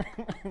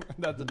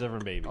 that's a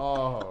different baby.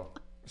 Oh,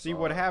 See,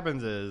 what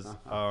happens is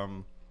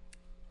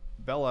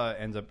Bella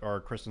ends up, or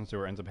Kristen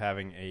Stewart ends up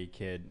having a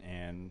kid,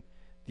 and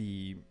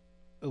the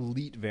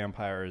elite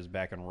vampires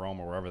back in Rome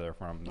or wherever they're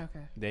from, Okay.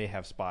 they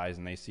have spies,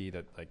 and they see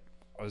that, like,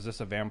 oh, is this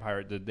a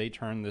vampire? Did they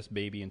turn this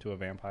baby into a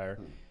vampire?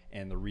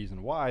 And the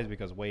reason why is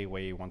because way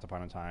once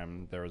upon a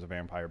time, there was a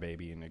vampire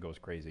baby, and it goes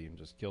crazy and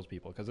just kills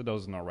people because it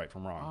doesn't know right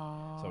from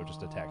wrong. So it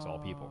just attacks all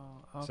people.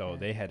 So okay.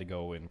 they had to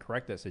go and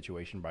correct that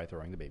situation by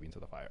throwing the baby into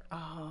the fire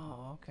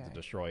Oh, okay. to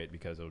destroy it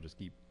because it'll just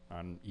keep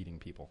on eating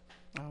people.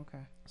 Okay.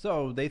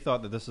 So they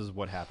thought that this is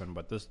what happened,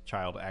 but this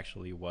child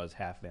actually was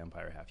half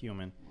vampire, half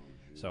human.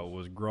 So it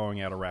was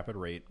growing at a rapid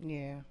rate.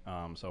 Yeah.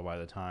 So by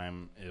the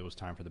time it was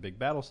time for the big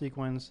battle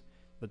sequence,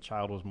 the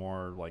child was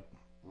more like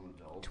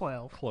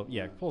 12.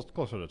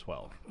 closer to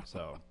 12.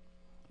 So,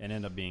 and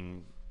ended up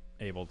being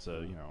able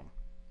to,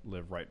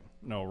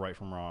 know right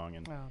from wrong,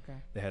 and Oh, okay.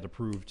 they had to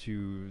prove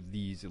to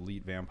these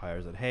elite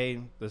vampires that,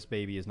 hey, this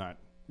baby is not,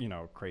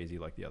 crazy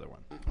like the other one.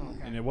 Okay.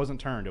 And it wasn't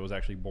turned; it was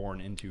actually born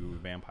into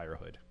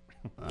vampirehood.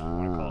 I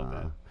want to call it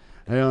that.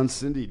 Hey, on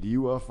Cindy, do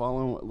you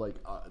follow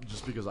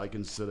just because I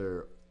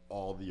consider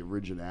all the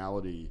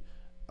originality,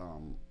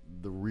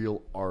 the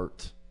real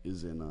art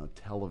is in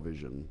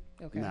television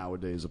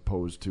nowadays,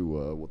 opposed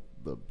to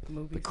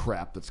the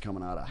crap that's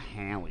coming out of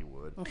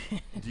Hollywood.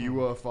 Do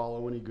you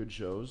follow any good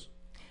shows?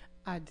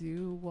 I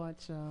do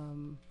watch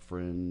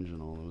Fringe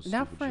and all those.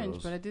 not stupid Fringe,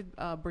 shows. but I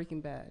did Breaking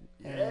Bad.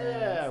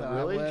 Yeah, so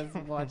really? I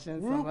was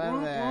watching some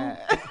of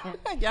that.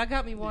 Y'all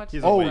got me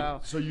watching.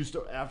 So you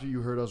after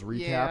you heard us recapping?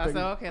 Yeah, I said,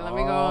 okay, let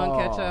me go and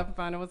catch up and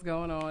find out what's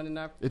going on. And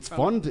it's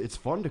fun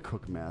to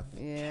cook meth.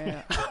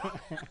 Yeah.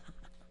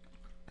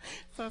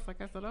 So it's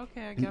like I said,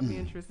 okay, I got me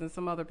interested in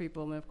some other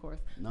people, and of course,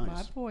 Nice.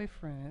 my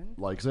boyfriend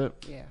Likes it?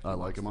 Yeah, I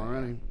like him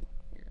already.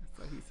 Yeah,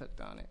 so he's hooked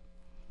on it.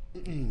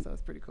 So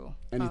it's pretty cool.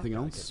 Anything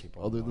else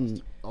other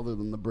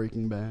than the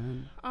Breaking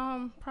Bad?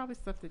 Probably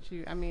stuff that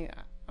you. I mean,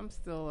 I'm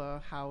still a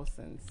House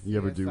and CSI. You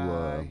ever do?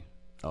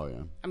 Oh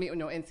yeah. I mean,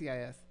 no,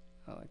 NCIS.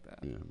 I like that.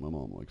 Yeah, my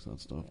mom likes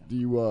that stuff. Yeah. Do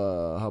you?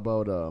 How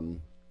about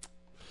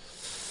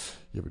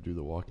you ever do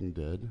The Walking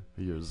Dead?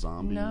 Are you a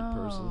zombie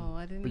person? No,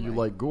 I didn't. But you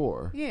like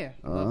gore? Yeah.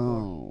 Love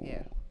gore.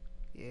 Yeah.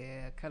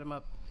 Yeah. Cut him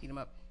up. Eat him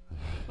up.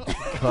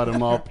 Cut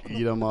him up,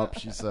 eat him up.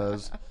 She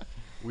says.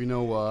 We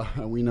know.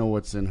 We know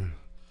what's in her.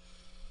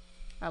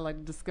 I like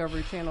the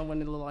Discovery Channel when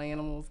the little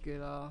animals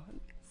get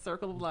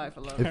circle of life.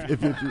 I love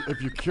it.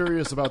 If you're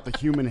curious about the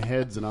human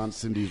heads in Aunt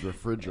Cindy's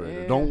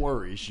refrigerator, don't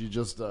worry. She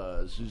just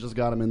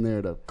got them in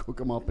there to cook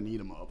them up and eat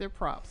them up. They're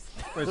props.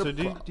 Wait, so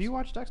do you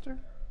watch Dexter?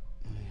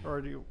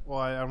 Or do you? Well,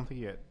 I don't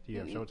think you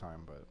have Showtime,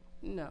 but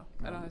No,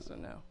 I don't actually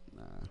know.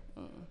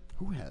 Nah.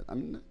 Who had? I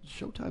mean,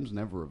 Showtime's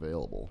never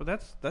available. but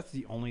that's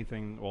the only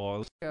thing.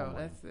 Well,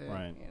 That's it.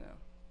 Right. You know.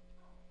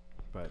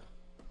 But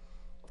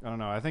I don't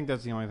know. I think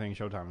that's the only thing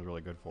Showtime is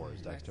really good for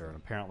is Dexter, and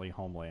apparently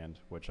Homeland,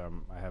 which I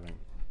haven't.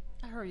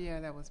 I heard,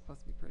 that was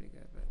supposed to be pretty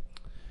good, but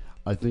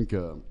I think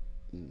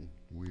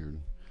weird.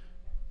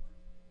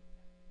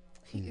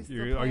 he is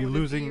still Are playing you with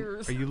his losing?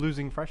 ears. Are you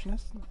losing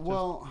freshness?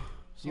 Well,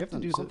 You have to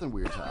do something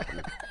weird's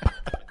happening.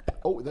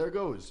 Oh, there it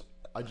goes.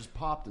 I just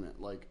popped in it.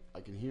 Like I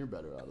can hear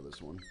better out of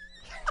this one.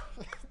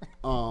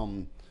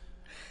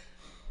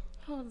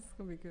 Oh, this is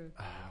gonna be good.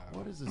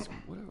 What is this?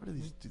 What are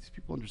these? Do these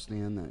people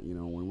understand that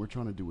when we're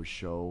trying to do a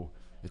show,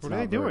 it's What not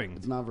are they doing?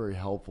 It's not very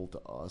helpful to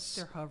us.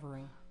 They're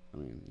hovering. I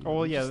mean, Oh,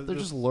 well, yeah, they're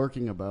just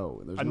lurking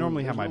about. I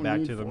normally have my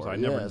back need to them, for so it. I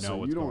never Yeah, know so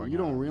what's you don't going you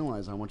don't on.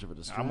 realize how much of a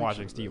distraction. I'm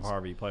watching it Steve is.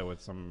 Harvey play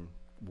with some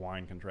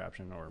wine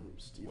contraption or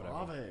Steve whatever.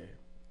 Harvey.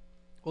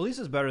 Well, at least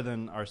it's better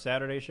than our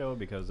Saturday show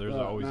because there's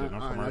always a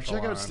commercial. Now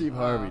check out on. Steve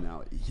Harvey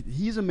now.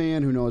 He's a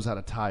man who knows how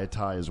to tie a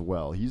tie as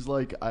well. He's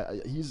like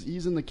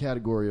he's in the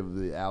category of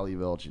the Ali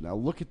Velci. Now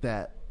look at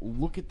that.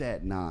 Look at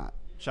that knot.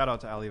 Shout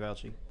out to Ali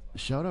Velci.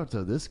 Shout out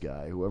to this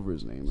guy, whoever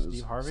his name is.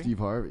 Steve Harvey? Steve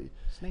Harvey.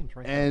 His name's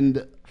right.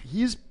 And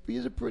he's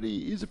a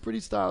pretty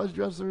stylish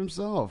dresser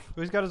himself.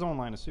 He's got his own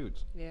line of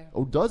suits. Yeah.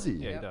 Oh, does he?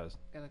 Yeah, Yep. he does.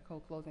 Got a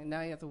cold clothing.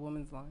 Now he has a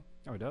woman's line.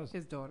 Oh, he does.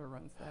 His daughter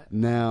runs that.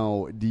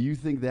 Now, do you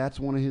think that's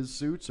one of his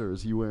suits, or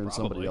is he wearing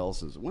somebody Probably.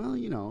 else's? Well,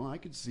 I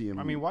could see him.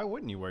 I mean, why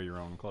wouldn't you wear your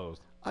own clothes?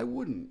 I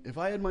wouldn't. If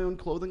I had my own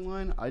clothing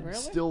line, I'd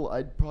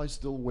Really? probably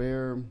still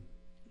wear.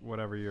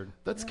 Whatever you're.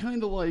 That's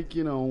kind of like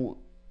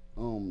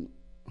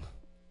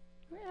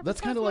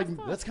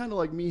that's kind of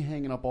like me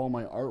hanging up all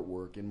my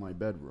artwork in my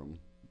bedroom.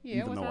 Yeah,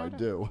 even what's though I wrong with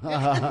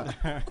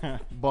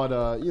do. But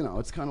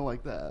it's kind of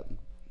like that.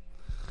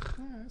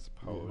 I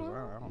suppose.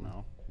 I don't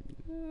know.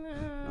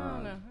 I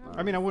don't know.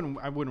 I mean,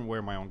 I wouldn't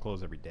wear my own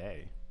clothes every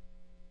day.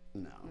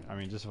 No. I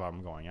mean, just if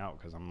I'm going out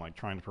because I'm like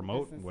trying to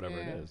promote Business, whatever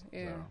yeah, it is.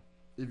 yeah. So.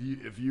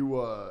 If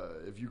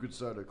you could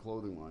start a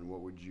clothing line,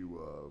 what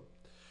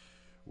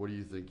do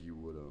you think you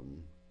would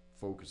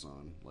focus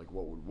on? Like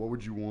what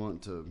would you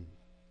want to?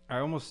 I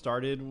almost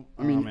started.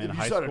 I mean, in if you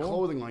high started a school.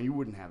 clothing line, you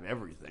wouldn't have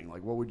everything.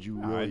 Like, what would you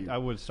really? I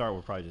would start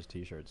with probably just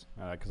T-shirts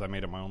because I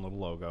made up my own little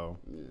logo,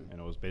 and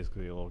it was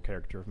basically a little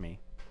caricature of me.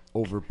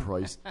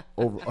 Overpriced.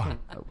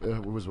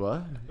 It was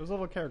what? It was a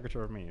little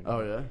caricature of me. Oh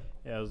yeah.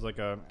 Yeah, it was like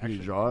a. Can you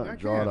actually- draw I it?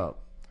 Draw it can. up.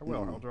 I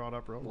will. I'll draw it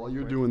up real. While real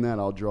you're quick. doing that,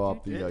 I'll draw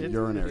up the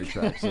urinary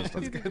tract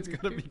system. It's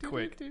gonna be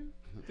quick.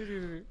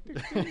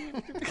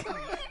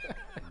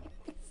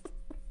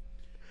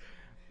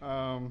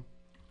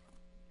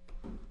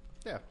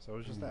 Yeah, so it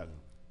was just that.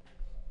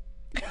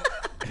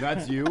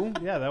 That's you.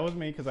 Yeah, that was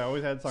me because I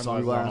always had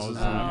sunglasses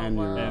on and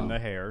your and the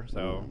hair.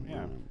 So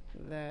yeah,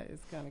 That is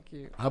kind of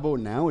cute. How about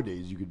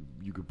nowadays?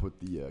 You could put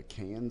the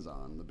cans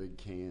on, the big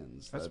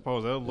cans. I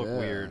suppose that would look yeah.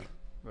 weird.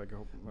 Like,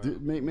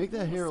 make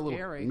that hair a little.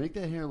 Scary. Make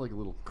that hair like a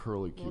little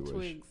curly Little Q-ish.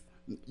 twigs.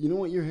 You know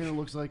what your hair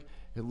looks like?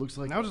 It looks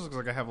like now it just looks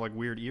like I have like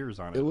weird ears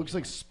on it. it looks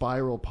like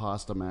spiral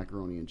pasta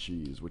macaroni and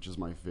cheese, which is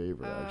my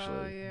favorite Oh,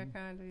 actually. yeah,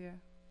 kind of, yeah.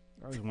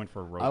 I always went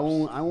for ropes. I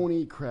won't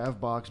eat Kraft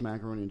box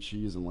macaroni and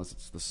cheese unless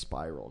it's the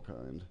spiral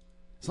kind.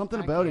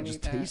 Something I about it can't just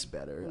eat that. tastes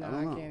better. No, I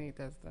don't know. can't eat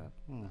that stuff.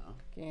 No.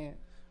 Can't.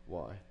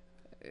 Why?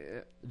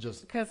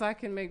 Just Because I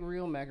can make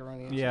real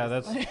macaroni and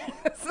Yeah, cheese.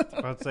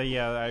 I'd say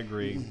I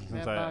agree. Since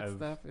That I, box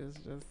stuff is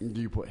just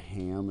do you put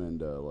ham and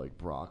like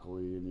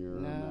broccoli in your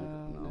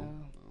no.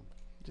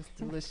 Just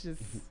delicious.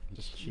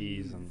 just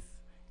cheese and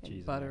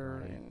cheese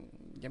butter and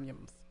and yum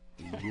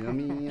yums.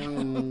 Yummy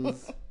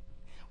yums.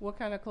 What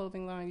kind of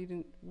clothing line you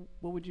didn't?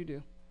 What would you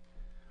do?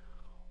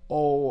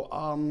 Oh,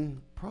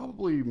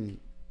 probably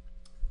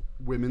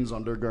women's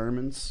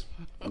undergarments.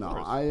 No,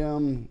 I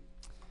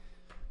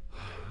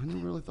never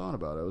really thought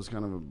about it. It was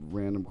kind of a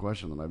random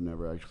question that I've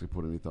never actually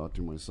put any thought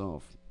to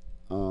myself.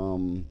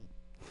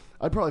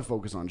 I'd probably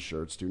focus on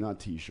shirts too,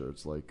 not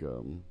T-shirts. Like,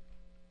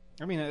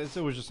 I mean, it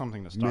was just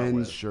something to start men's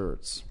with.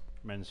 shirts.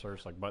 Men's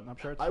shirts, like button-up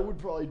shirts. I would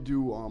probably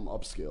do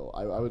upscale.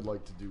 I would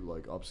like to do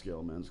like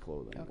upscale men's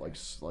clothing, Okay.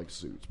 like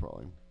suits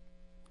probably.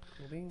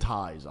 Maybe.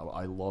 Ties.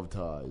 I love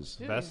ties.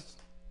 Best.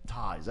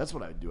 Ties. That's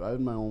what I do. I have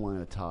my own line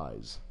of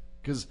ties.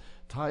 Because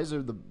ties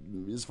are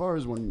as far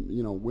as when,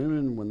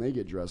 women, when they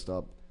get dressed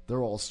up,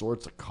 they're all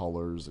sorts of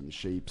colors and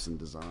shapes and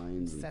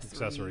designs. And,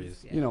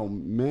 Accessories. Yeah.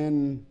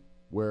 Men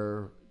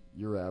wear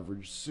your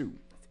average suit.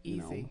 It's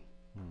easy.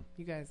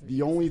 You guys are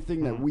The only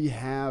thing that we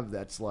have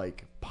that's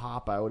like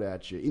pop out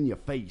at you in your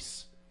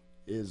face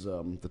is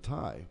the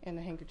tie. and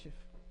a handkerchief.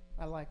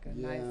 I like a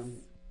Yeah, nice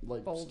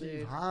like folded.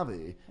 Steve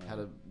Harvey had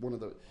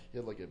he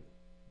had like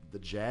the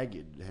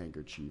jagged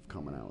handkerchief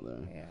coming out there.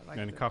 Yeah, I like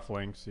And the-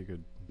 cufflinks, you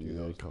could do Yeah,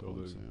 those. a couple of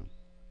them,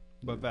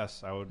 But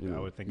vests, I would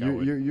think you're, I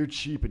would. You're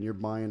cheap and you're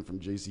buying from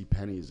J.C.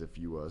 Penney's if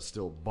you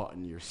still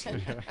button your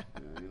sleeve.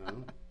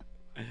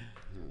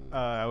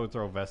 I would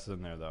throw vests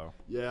in there though.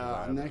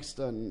 Yeah. Next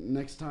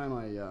time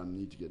I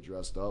need to get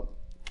dressed up,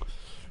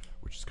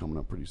 which is coming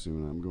up pretty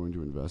soon, I'm going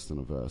to invest in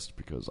a vest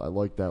because I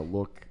like that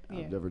look. Yeah.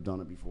 I've never done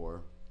it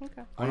before.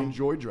 Okay. I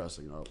enjoy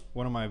dressing up.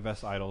 One of my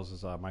vest idols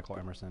is Michael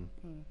Emerson.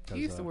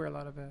 You used to wear a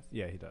lot of vests.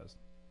 Yeah, he does.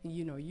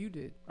 You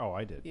did. Oh,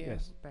 I did. Yeah,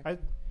 Yes, back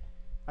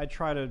I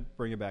try to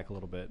bring it back a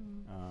little bit.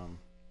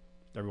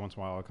 Every once in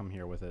a while, I'll come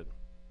here with it.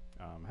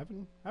 I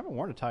haven't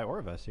worn a tie or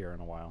a vest here in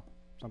a while.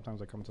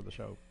 Sometimes I come to the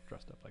show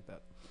dressed up like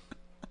that,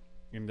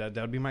 and that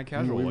would be my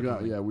casual. We've looking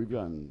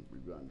gotten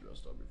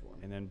dressed up before.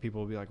 And then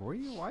people will be like, Why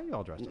are you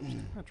all dressed up?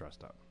 I'm not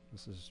dressed up.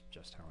 This is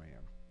just how I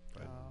am.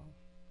 But,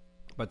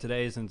 but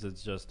today, since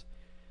it's just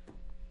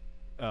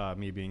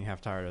me being half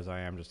tired as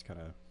I am, just kind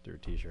of threw a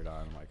T-shirt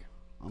on.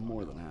 I'm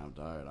more than half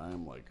tired. I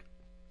am like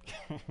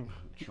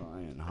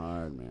trying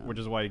hard, man. Which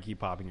is why you keep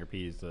popping your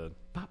P's to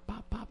pop,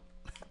 pop, pop.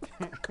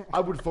 I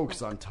would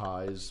focus on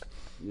ties.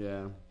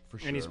 Yeah, for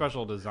sure. any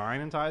special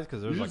design in ties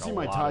because there's You like should see a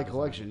my lot tie of design.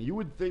 collection. You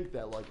would think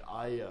that like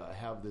I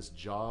have this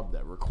job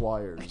that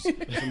requires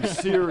some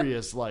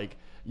serious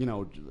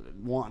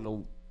wanting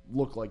to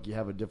look like you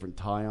have a different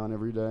tie on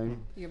every day.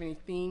 You have any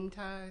theme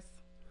ties?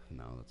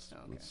 No, that's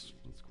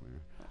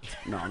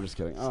clear. No, I'm just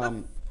kidding.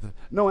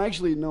 No,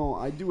 actually, no.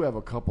 I do have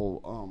a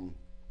couple.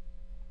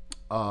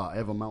 I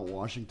have a Mount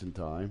Washington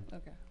tie.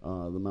 Okay.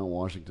 The Mount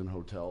Washington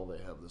Hotel. They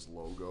have this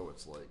logo.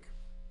 It's like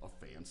a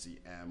fancy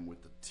M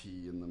with the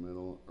T in the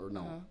middle, or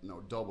no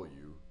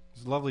W.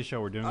 It's a lovely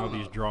show. We're doing all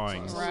these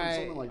drawings.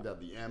 Something like that.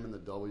 The M and the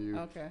W.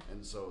 Okay.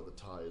 And so the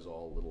tie is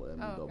all little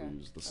M and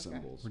W's, the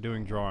symbols. We're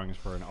doing drawings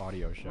for an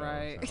audio show.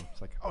 Right. So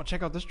it's like, oh,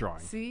 check out this drawing.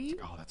 See?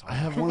 Oh, that's I awesome.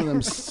 have one of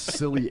them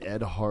silly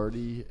Ed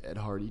Hardy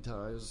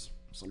ties.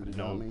 Somebody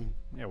got me.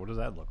 Yeah, what does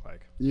that look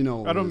like? You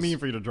know, I don't mean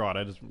for you to draw it.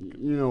 I just you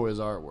know his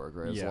artwork,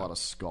 right? It's Yeah. a lot of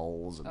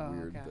skulls and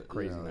weird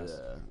craziness.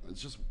 Yeah,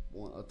 it's just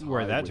a tie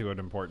wear that with- to an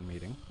important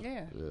meeting.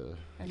 Yeah.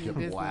 I'd mean, get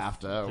business.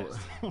 laughed out.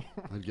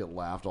 I'd get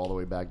laughed all the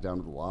way back down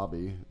to the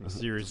lobby. A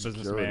serious Security.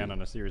 businessman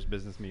on a serious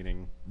business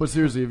meeting. But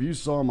seriously, if you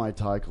saw my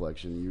tie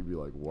collection, you'd be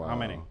like, "Wow!" How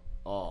many?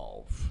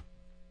 Oh,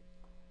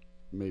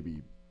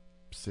 maybe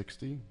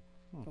 60,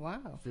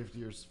 Wow.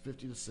 50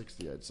 to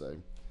 60, I'd say.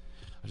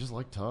 I just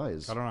like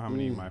ties. I don't know how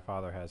many my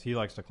father has. He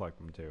likes to collect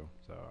them too.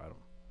 So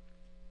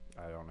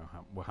I don't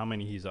know how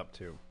many he's up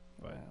to.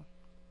 But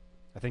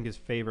I think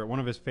one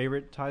of his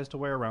favorite ties to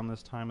wear around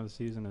this time of the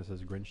season is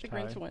his Grinch The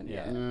tie. Grinch one,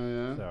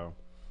 Yeah. So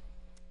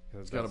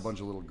It's got a bunch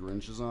of little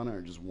Grinches on it,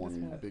 or just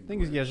one big. I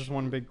think Grinch? just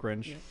one big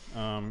Grinch.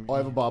 I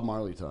have a Bob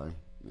Marley tie.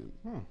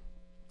 Yeah.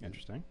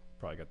 Interesting.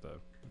 Probably got the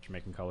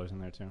Jamaican colors in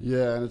there too.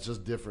 Yeah, and it's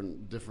just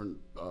different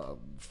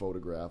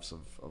photographs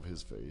of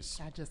his face.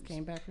 I just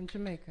came back from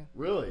Jamaica.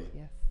 Really?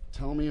 Yes.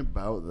 Tell me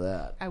about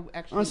that. I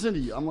actually. I'm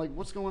Cindy. I'm like,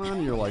 what's going on?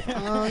 And you're like,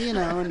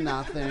 oh,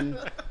 nothing.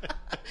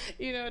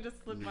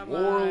 Just slipped my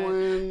Orleans,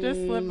 mind. Just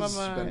slipped my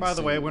mind. By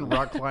the way, I went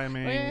rock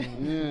climbing.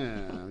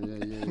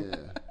 Yeah.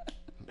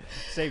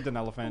 Saved an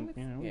elephant.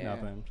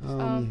 Nothing.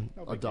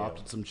 Just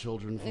Adopted some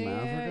children from Yeah,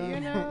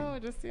 Africa.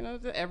 just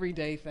the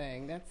everyday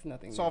thing. That's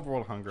nothing. solve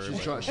world hunger.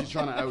 She's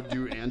trying to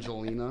outdo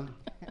Angelina.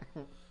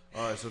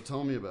 All right, so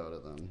tell me about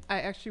it then.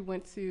 I actually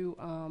went to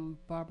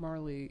Bob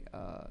Marley,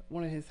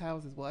 one of his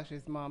houses. Well, actually,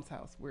 his mom's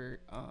house, where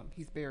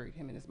he's buried.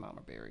 Him and his mom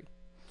are buried.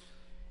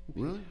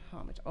 Really?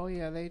 Homage. Oh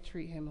yeah, they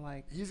treat him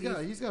like He's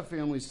got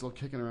family still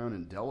kicking around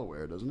in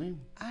Delaware, doesn't he?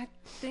 I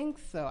think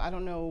so. I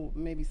don't know,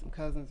 maybe some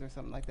cousins or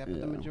something like that, but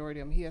the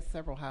majority of them. He has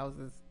several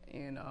houses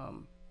in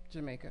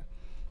Jamaica.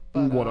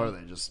 But, What are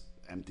they? Just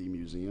empty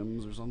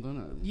museums or something?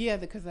 Or? Yeah,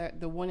 because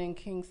the one in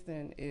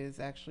Kingston is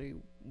actually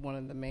one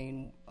of the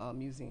main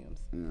museums,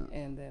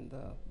 and then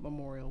the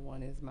memorial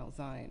one is Mount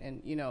Zion.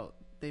 And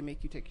they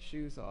make you take your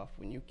shoes off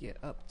when you get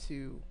up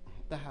to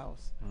the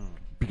house.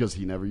 Because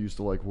he never used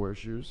to like wear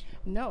shoes?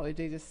 No,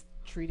 they just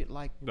treated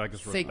like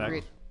it's sacred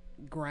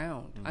respect.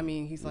 ground. I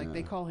mean, he's like,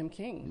 they call him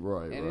king.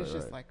 Right, and right, it's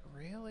just right. like,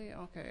 really?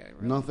 Okay.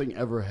 Really? Nothing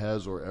ever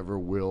has or ever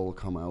will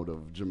come out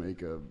of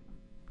Jamaica.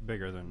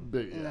 Bigger than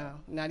No,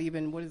 not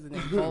even, what is his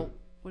name? Bolt.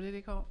 What did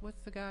they call?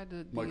 What's the guy?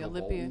 The Michael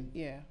Olympian?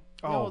 Bolton? Yeah.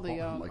 Oh, no, the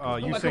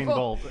Usain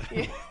Bolt.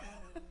 Yeah.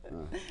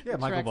 Yeah,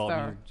 Michael track Bolton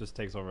star. just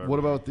takes over. What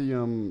everything.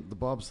 about the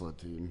bobsled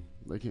team?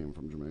 They came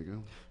from Jamaica.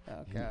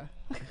 Oh God.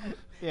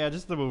 Yeah,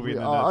 just the movie. We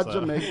and then are that's,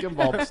 Jamaican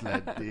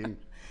bobsled team.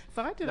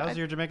 So I did. That was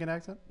your Jamaican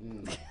accent?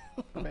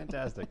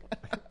 Fantastic.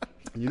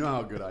 You know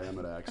how good I am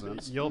at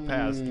accents. You'll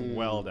pass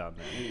well down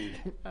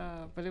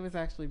there. But it was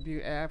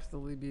actually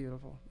absolutely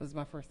beautiful. It was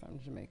my first time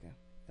in Jamaica.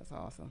 That's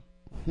awesome.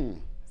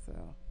 So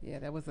yeah,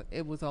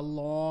 it was a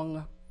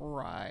long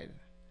ride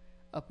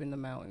up in the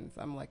mountains.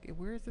 I'm like,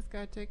 where is this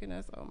guy taking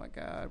us? Oh my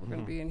God, we're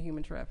gonna be in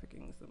human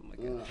trafficking, something like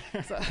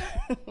that.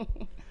 So,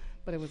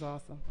 but it was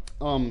awesome.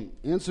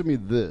 Answer me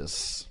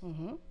this.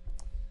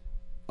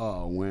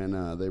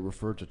 When they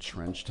refer to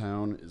Trench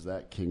Town, is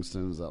that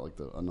Kingston? Is that like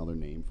another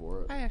name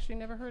for it? I actually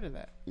never heard of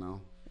that.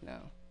 No. No.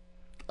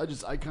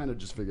 I kind of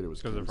just figured it was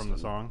Because they're Kingston. from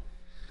the song?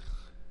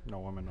 No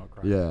Woman, No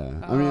Cry. Yeah,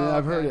 I mean,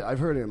 I've heard okay. it. I've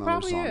heard it in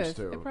Probably other songs is.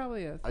 too. It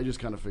probably is. I just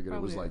kind of figured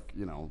it was Probably like,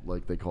 you know,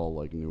 like they call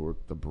like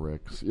Newark the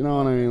Bricks. You know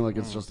what I mean? Like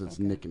it's just its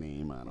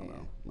nickname. I don't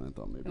know. I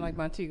thought maybe And like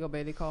Montego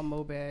Bay, they call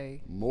Mo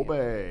Bay.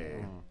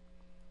 Mobay.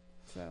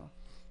 So,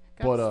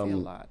 But, got to see a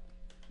lot.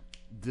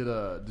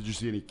 Did you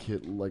see any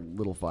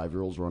little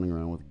 5-year-olds running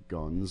around with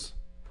guns?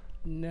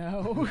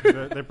 No.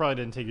 They probably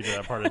didn't take you to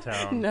that part of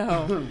town.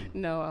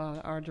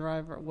 No. Our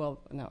driver,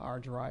 well, not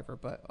our driver,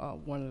 but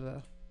one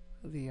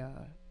of the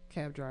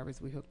cab drivers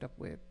we hooked up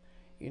with,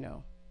 you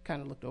know, kind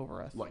of looked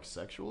over us. Like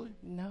sexually?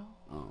 No.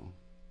 Oh,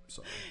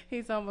 sorry.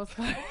 He's almost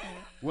like.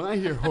 When I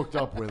hear hooked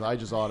up with, I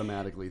just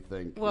automatically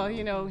think. Well,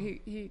 you know,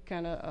 he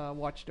kind of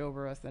watched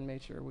over us and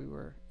made sure we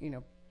were, you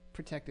know,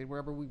 protected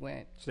wherever we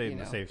went. Stayed in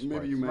the safe spot.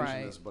 Maybe you mentioned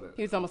Right. this, but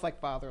He was almost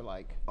like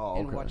father-like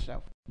and okay. watched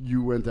out.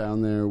 You went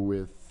down there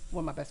with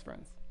One of my best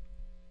friends.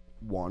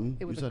 one.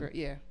 It was you a said? girl.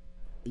 Yeah.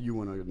 You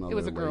and another. It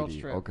was a lady. girls'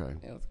 trip. Okay.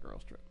 It was a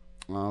girls' trip.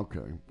 Okay.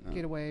 Yeah.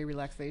 Getaway,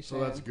 relaxation.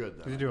 So that's good.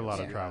 Then. You do a lot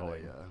of Yeah.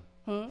 traveling.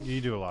 Yeah.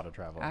 You do a lot of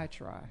traveling. I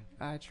try.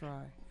 Every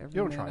You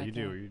don't minute try. I You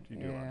can. do. You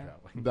do a lot of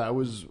traveling. That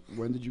was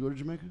when did you go to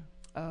Jamaica?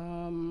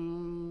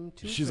 2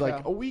 weeks She's ago.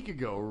 like a week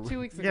ago. 2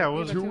 weeks ago. Yeah,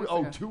 well, Even 2 weeks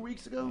ago. 2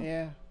 weeks ago?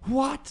 Yeah.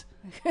 What?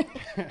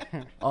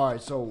 All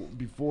right, so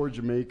before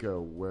Jamaica,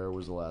 where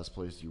was the last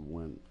place you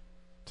went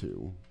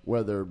to?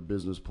 Whether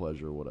business,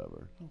 pleasure,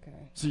 whatever.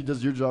 Okay. See,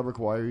 does your job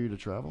require you to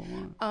travel?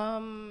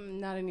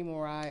 Not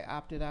anymore. I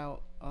opted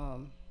out.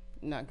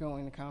 Not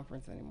going to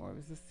conference anymore. It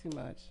was just too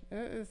much.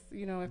 It's,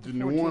 you know, after The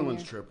New 14 Orleans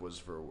years. trip was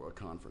for a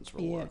conference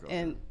for Yeah, work. Okay.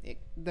 and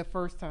the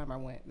first time I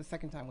went, the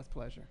second time was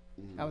pleasure.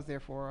 I was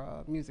there for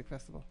a music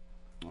festival.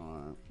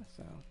 All right.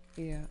 So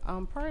yeah.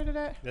 Prior to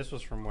that. This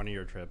was from one of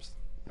your trips.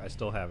 I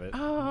still have it.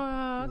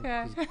 Oh,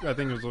 okay. I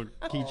think it was a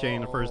keychain,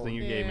 the first thing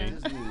you gave me.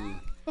 Disney.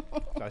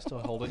 I still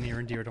hold it near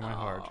and dear to my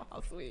heart. Oh,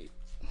 how sweet.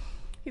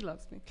 He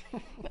loves me.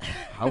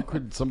 How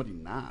could somebody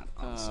not?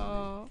 Honestly.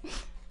 Oh,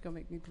 gonna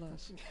make me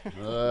blush.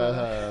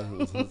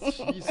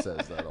 She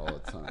says that all the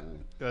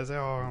time. I say,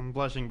 oh, I'm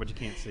blushing, but you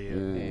can't see it.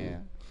 Yeah.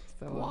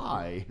 So,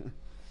 Why?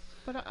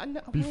 But I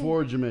know,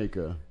 Before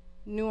Jamaica.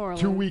 New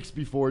Orleans. 2 weeks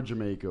before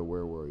Jamaica,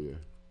 where were you?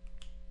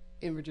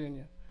 In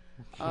Virginia.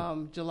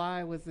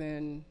 July was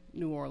in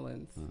New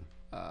Orleans.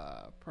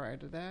 Prior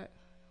to that,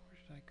 where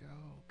did I go?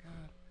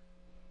 God.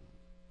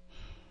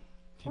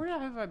 Where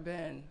have I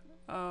been?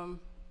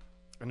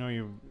 I know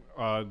you.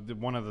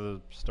 One of the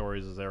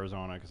stories is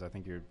Arizona because I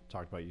think you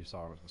talked about you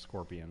saw a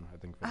scorpion. I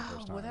think for the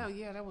first time. Well,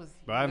 that was.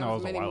 But I know that it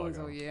was a many while moons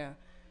ago. Yeah.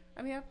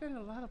 I mean, I've been in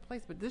a lot of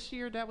places, but this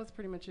year that was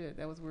pretty much it.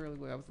 That was really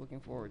what I was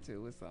looking forward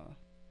to was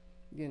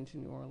getting to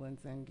New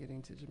Orleans and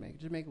getting to Jamaica.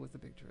 Jamaica was a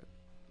big trip.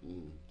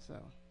 So,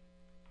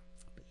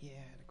 but yeah,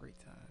 I had a great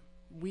time.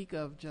 Week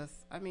of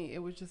just, I mean, it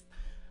was just.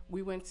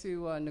 We went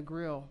to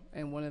Negril,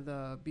 and one of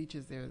the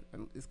beaches there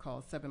is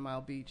called 7 Mile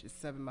Beach. It's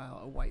 7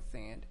 mile of white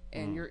sand,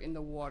 and you're in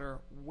the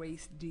water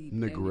waist deep.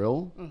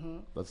 Negril?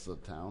 That's the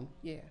town?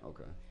 Yeah.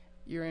 Okay.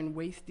 You're in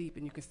waist deep,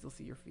 and you can still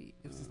see your feet.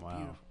 It was just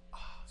beautiful. Oh,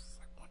 it was just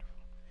like wonderful.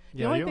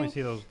 Yeah, you only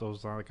see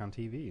those like on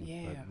TV.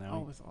 Yeah. But now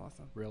It was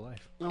awesome. real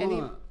life.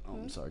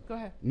 I'm sorry. Go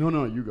ahead.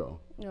 No, you go.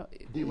 You know,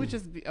 it was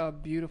just a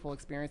beautiful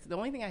experience. The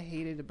only thing I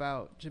hated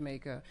about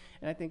Jamaica,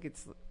 and I think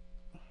it's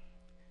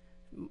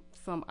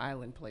some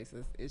island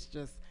places, it's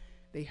just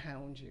they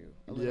hound you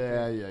a little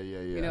bit. Yeah.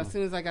 You know, as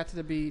soon as I got to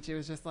the beach, it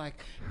was just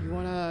like, you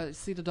want to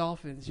see the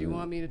dolphins? You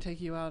want me to take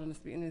you out on the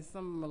beach? And then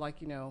some of them are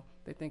like, you know,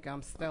 they think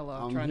I'm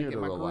Stella. I'm trying to here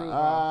get my relax. groove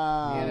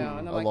on. You know,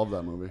 and I I'm like, love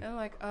that movie. And I'm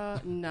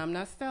like, no, I'm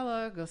not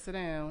Stella. Go sit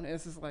down. And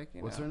it's just like,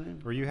 you What's know. her name?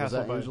 Were you Was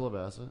that hassled by? Angela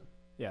Bassett?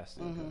 Yes.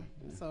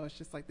 So it's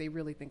just like they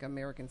really think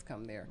Americans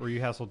come there. Were you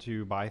hassled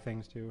to buy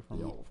things too? From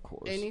Yeah, of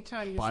course.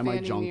 Anytime you're Buy my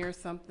standing junk. near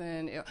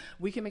something,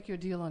 we can make you a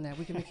deal on that.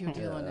 We can make you a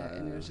deal on that.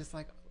 And it was just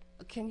like,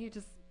 can you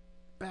just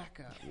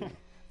back up? A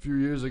few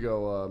years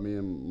ago, me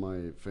and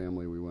my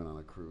family, we went on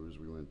a cruise.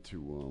 We went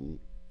to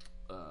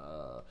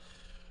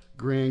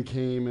Grand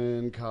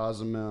Cayman,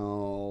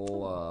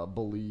 Cozumel,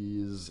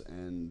 Belize,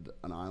 and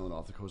an island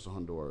off the coast of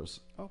Honduras.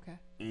 Okay.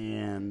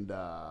 And what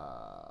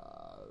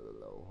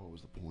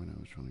was the point I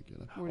was trying to get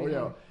at?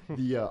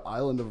 The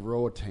island of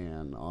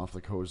Roatan off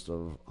the coast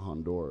of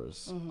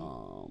Honduras.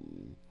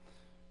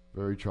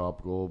 Very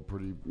tropical,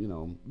 pretty,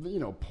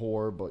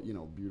 poor, but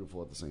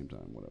beautiful at the same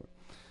time. Whatever.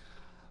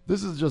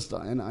 This is just,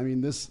 and I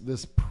mean,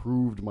 this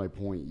proved my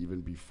point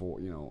even before.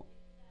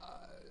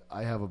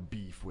 I have a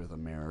beef with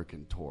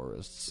American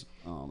tourists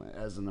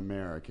as an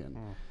American.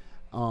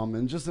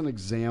 And just an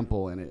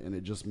example, and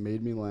it just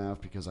made me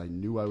laugh because I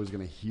knew I was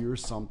going to hear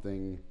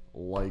something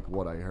like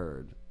what I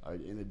heard.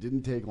 And it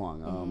didn't take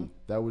long.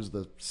 That was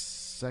the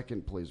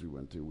second place we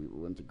went to. We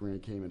went to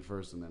Grand Cayman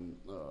first and then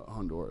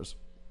Honduras.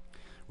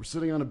 We're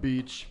sitting on a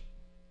beach,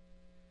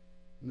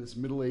 and this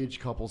middle-aged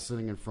couple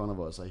sitting in front of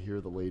us, I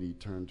hear the lady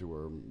turn to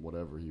her,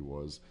 whatever he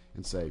was,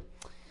 and say,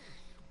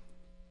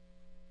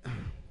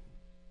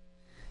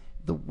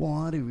 "The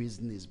water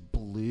isn't as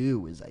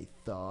blue as I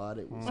thought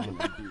it was going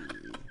to be."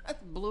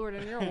 That's bluer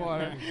than your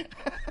water.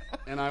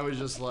 And I was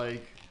just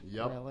like,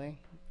 "Yep." Really?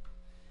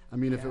 I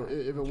mean, if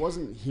it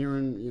wasn't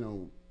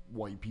hearing,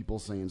 white people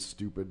saying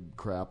stupid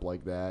crap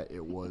like that,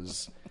 it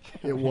was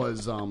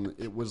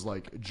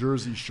like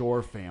Jersey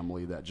Shore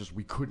family that just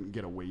we couldn't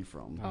get away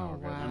from. Oh,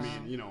 wow. I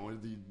mean,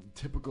 the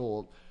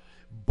typical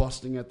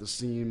busting at the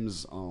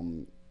seams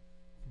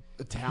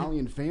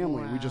Italian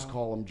family. Wow. We just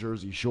call them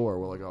Jersey Shore.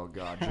 We're like, oh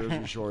God,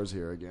 Jersey Shore's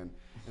here again.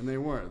 And they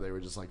weren't. They were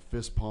just like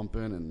fist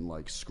pumping and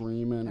like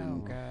screaming. Oh,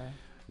 and, God.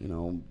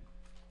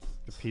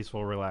 The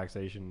peaceful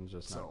relaxation is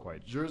just not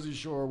quite. Jersey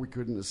Shore, we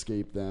couldn't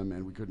escape them,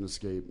 and we couldn't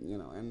escape,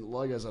 And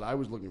like I said, I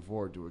was looking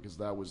forward to it because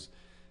that was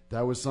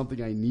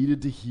something I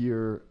needed to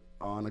hear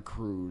on a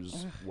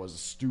cruise. Was a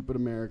stupid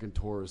American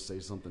tourist say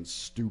something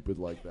stupid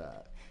like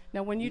that.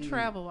 Now, when you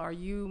travel, are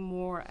you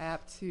more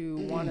apt to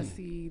want to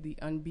see the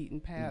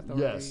unbeaten path?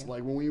 Yes,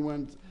 like when we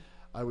went,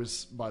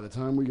 by the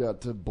time we got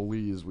to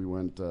Belize, we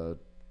went to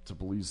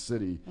Belize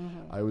City.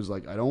 I was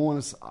like, I don't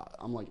want to.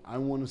 I'm like, I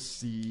want to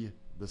see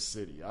the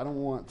city. I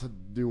don't want to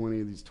do any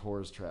of these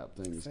tourist trap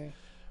things.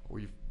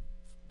 We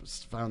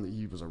found that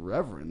he was a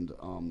reverend,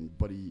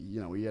 but he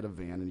had a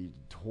van and he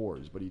did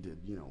tours, but he did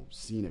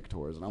scenic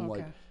tours. And I'm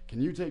like,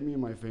 can you take me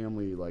and my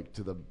family like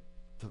to the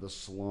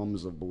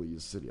slums of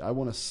Belize City? I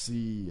want to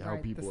see how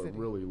people are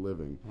really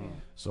living.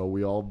 So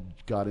we all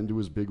got into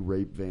his big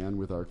rape van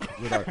with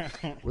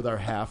our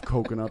half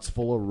coconuts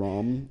full of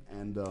rum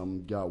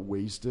and got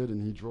wasted,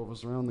 and he drove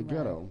us around the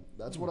ghetto.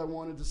 That's what I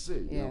wanted to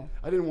see.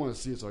 I didn't want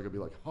to see it so I could be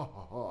like, ha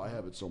ha ha, I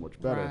have it so much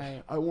better.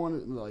 Right. I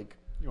wanted like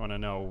you want to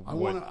know. I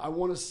want to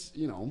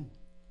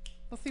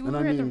Well, see,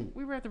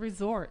 we were at the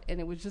resort, and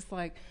it was just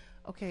like,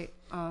 okay,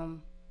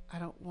 I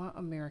don't want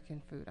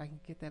American food. I can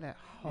get that at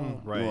home.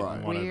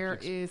 Right. Where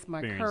is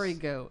my curry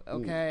goat?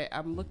 Okay,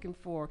 I'm looking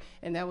for,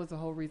 and that was the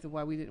whole reason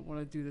why we didn't want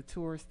to do the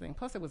tourist thing.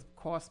 Plus, it was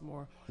cost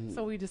more,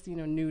 so we just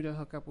knew to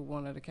hook up with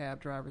one of the cab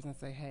drivers and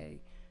say,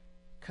 hey,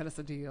 cut us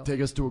a deal.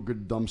 Take us to a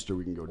good dumpster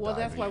we can go diving.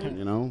 That's why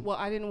Well,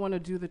 I didn't want to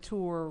do the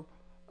tour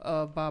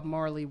of Bob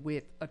Marley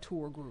with a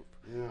tour group.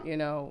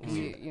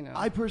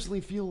 I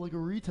personally feel like a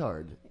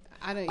retard.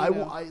 I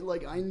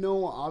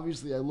know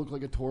obviously I look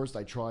like a tourist.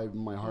 I try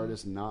my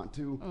hardest not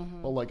to,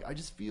 but like I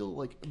just feel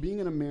like being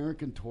an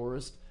American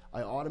tourist,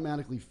 I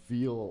automatically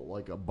feel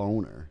like a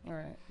boner. All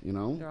right.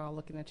 They're all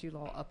looking at you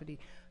all uppity.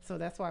 So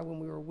that's why when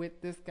we were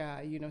with this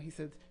guy, he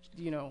said,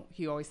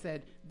 he always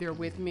said they're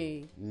with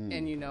me,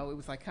 and it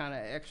was like kind of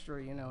extra,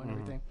 and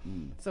everything.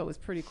 So it was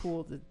pretty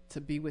cool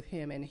to be with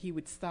him, and he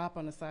would stop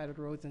on the side of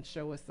the roads and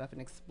show us stuff and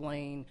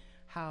explain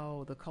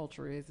how the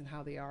culture is and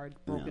how they are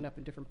broken up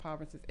in different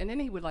provinces. And then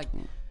he would like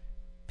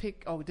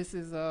pick, this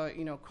is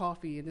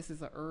coffee, and this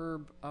is a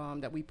herb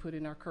that we put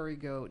in our curry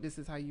goat. This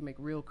is how you make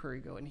real curry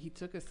goat. And he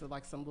took us to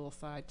like some little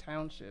side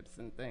townships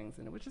and things,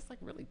 and it was just like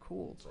really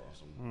cool. That's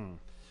awesome.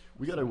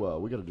 We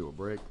gotta do a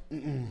break.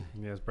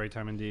 Yes, break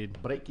time indeed.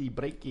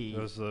 Breaky.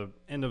 It was the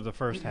end of the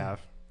first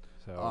half.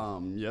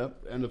 So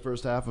end of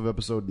first half of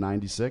episode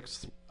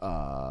 96.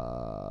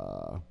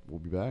 We'll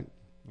be back.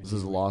 This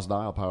is The Lost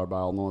Dial, powered by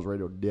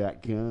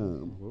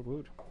allnoiseradio.com. Woot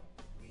woot.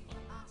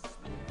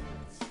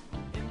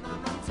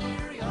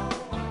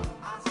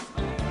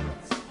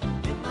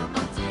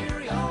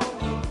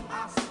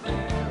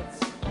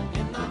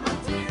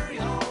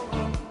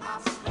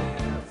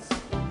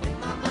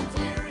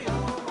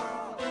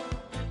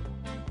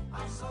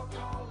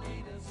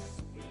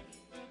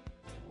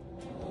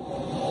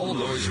 All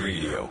Noise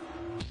Radio.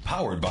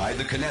 Powered by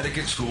the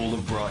Connecticut School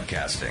of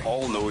Broadcasting.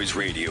 All Noise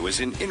Radio is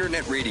an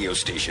internet radio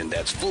station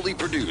that's fully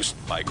produced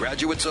by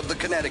graduates of the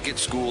Connecticut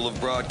School of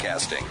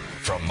Broadcasting.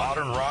 From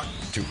modern rock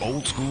to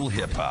old school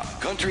hip hop,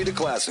 country to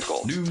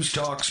classical, news,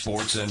 talk,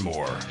 sports, and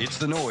more. It's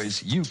the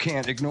noise you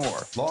can't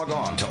ignore. Log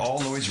on to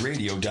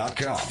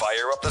allnoiseradio.com.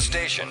 Fire up the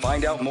station.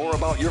 Find out more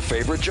about your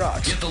favorite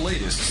jocks. Get the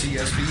latest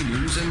CSB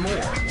news and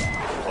more.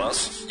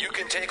 Plus, you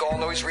can take All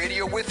Noise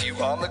Radio with you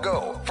on the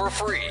go for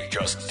free.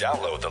 Just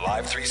download the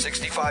Live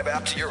 365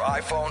 app to your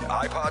iPhone,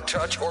 iPod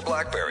Touch, or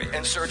BlackBerry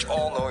and search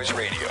All Noise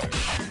Radio.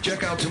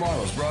 Check out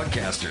tomorrow's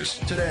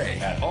broadcasters today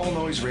at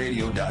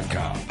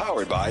allnoiseradio.com.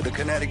 Powered by the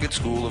Connecticut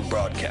School of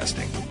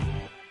Broadcasting.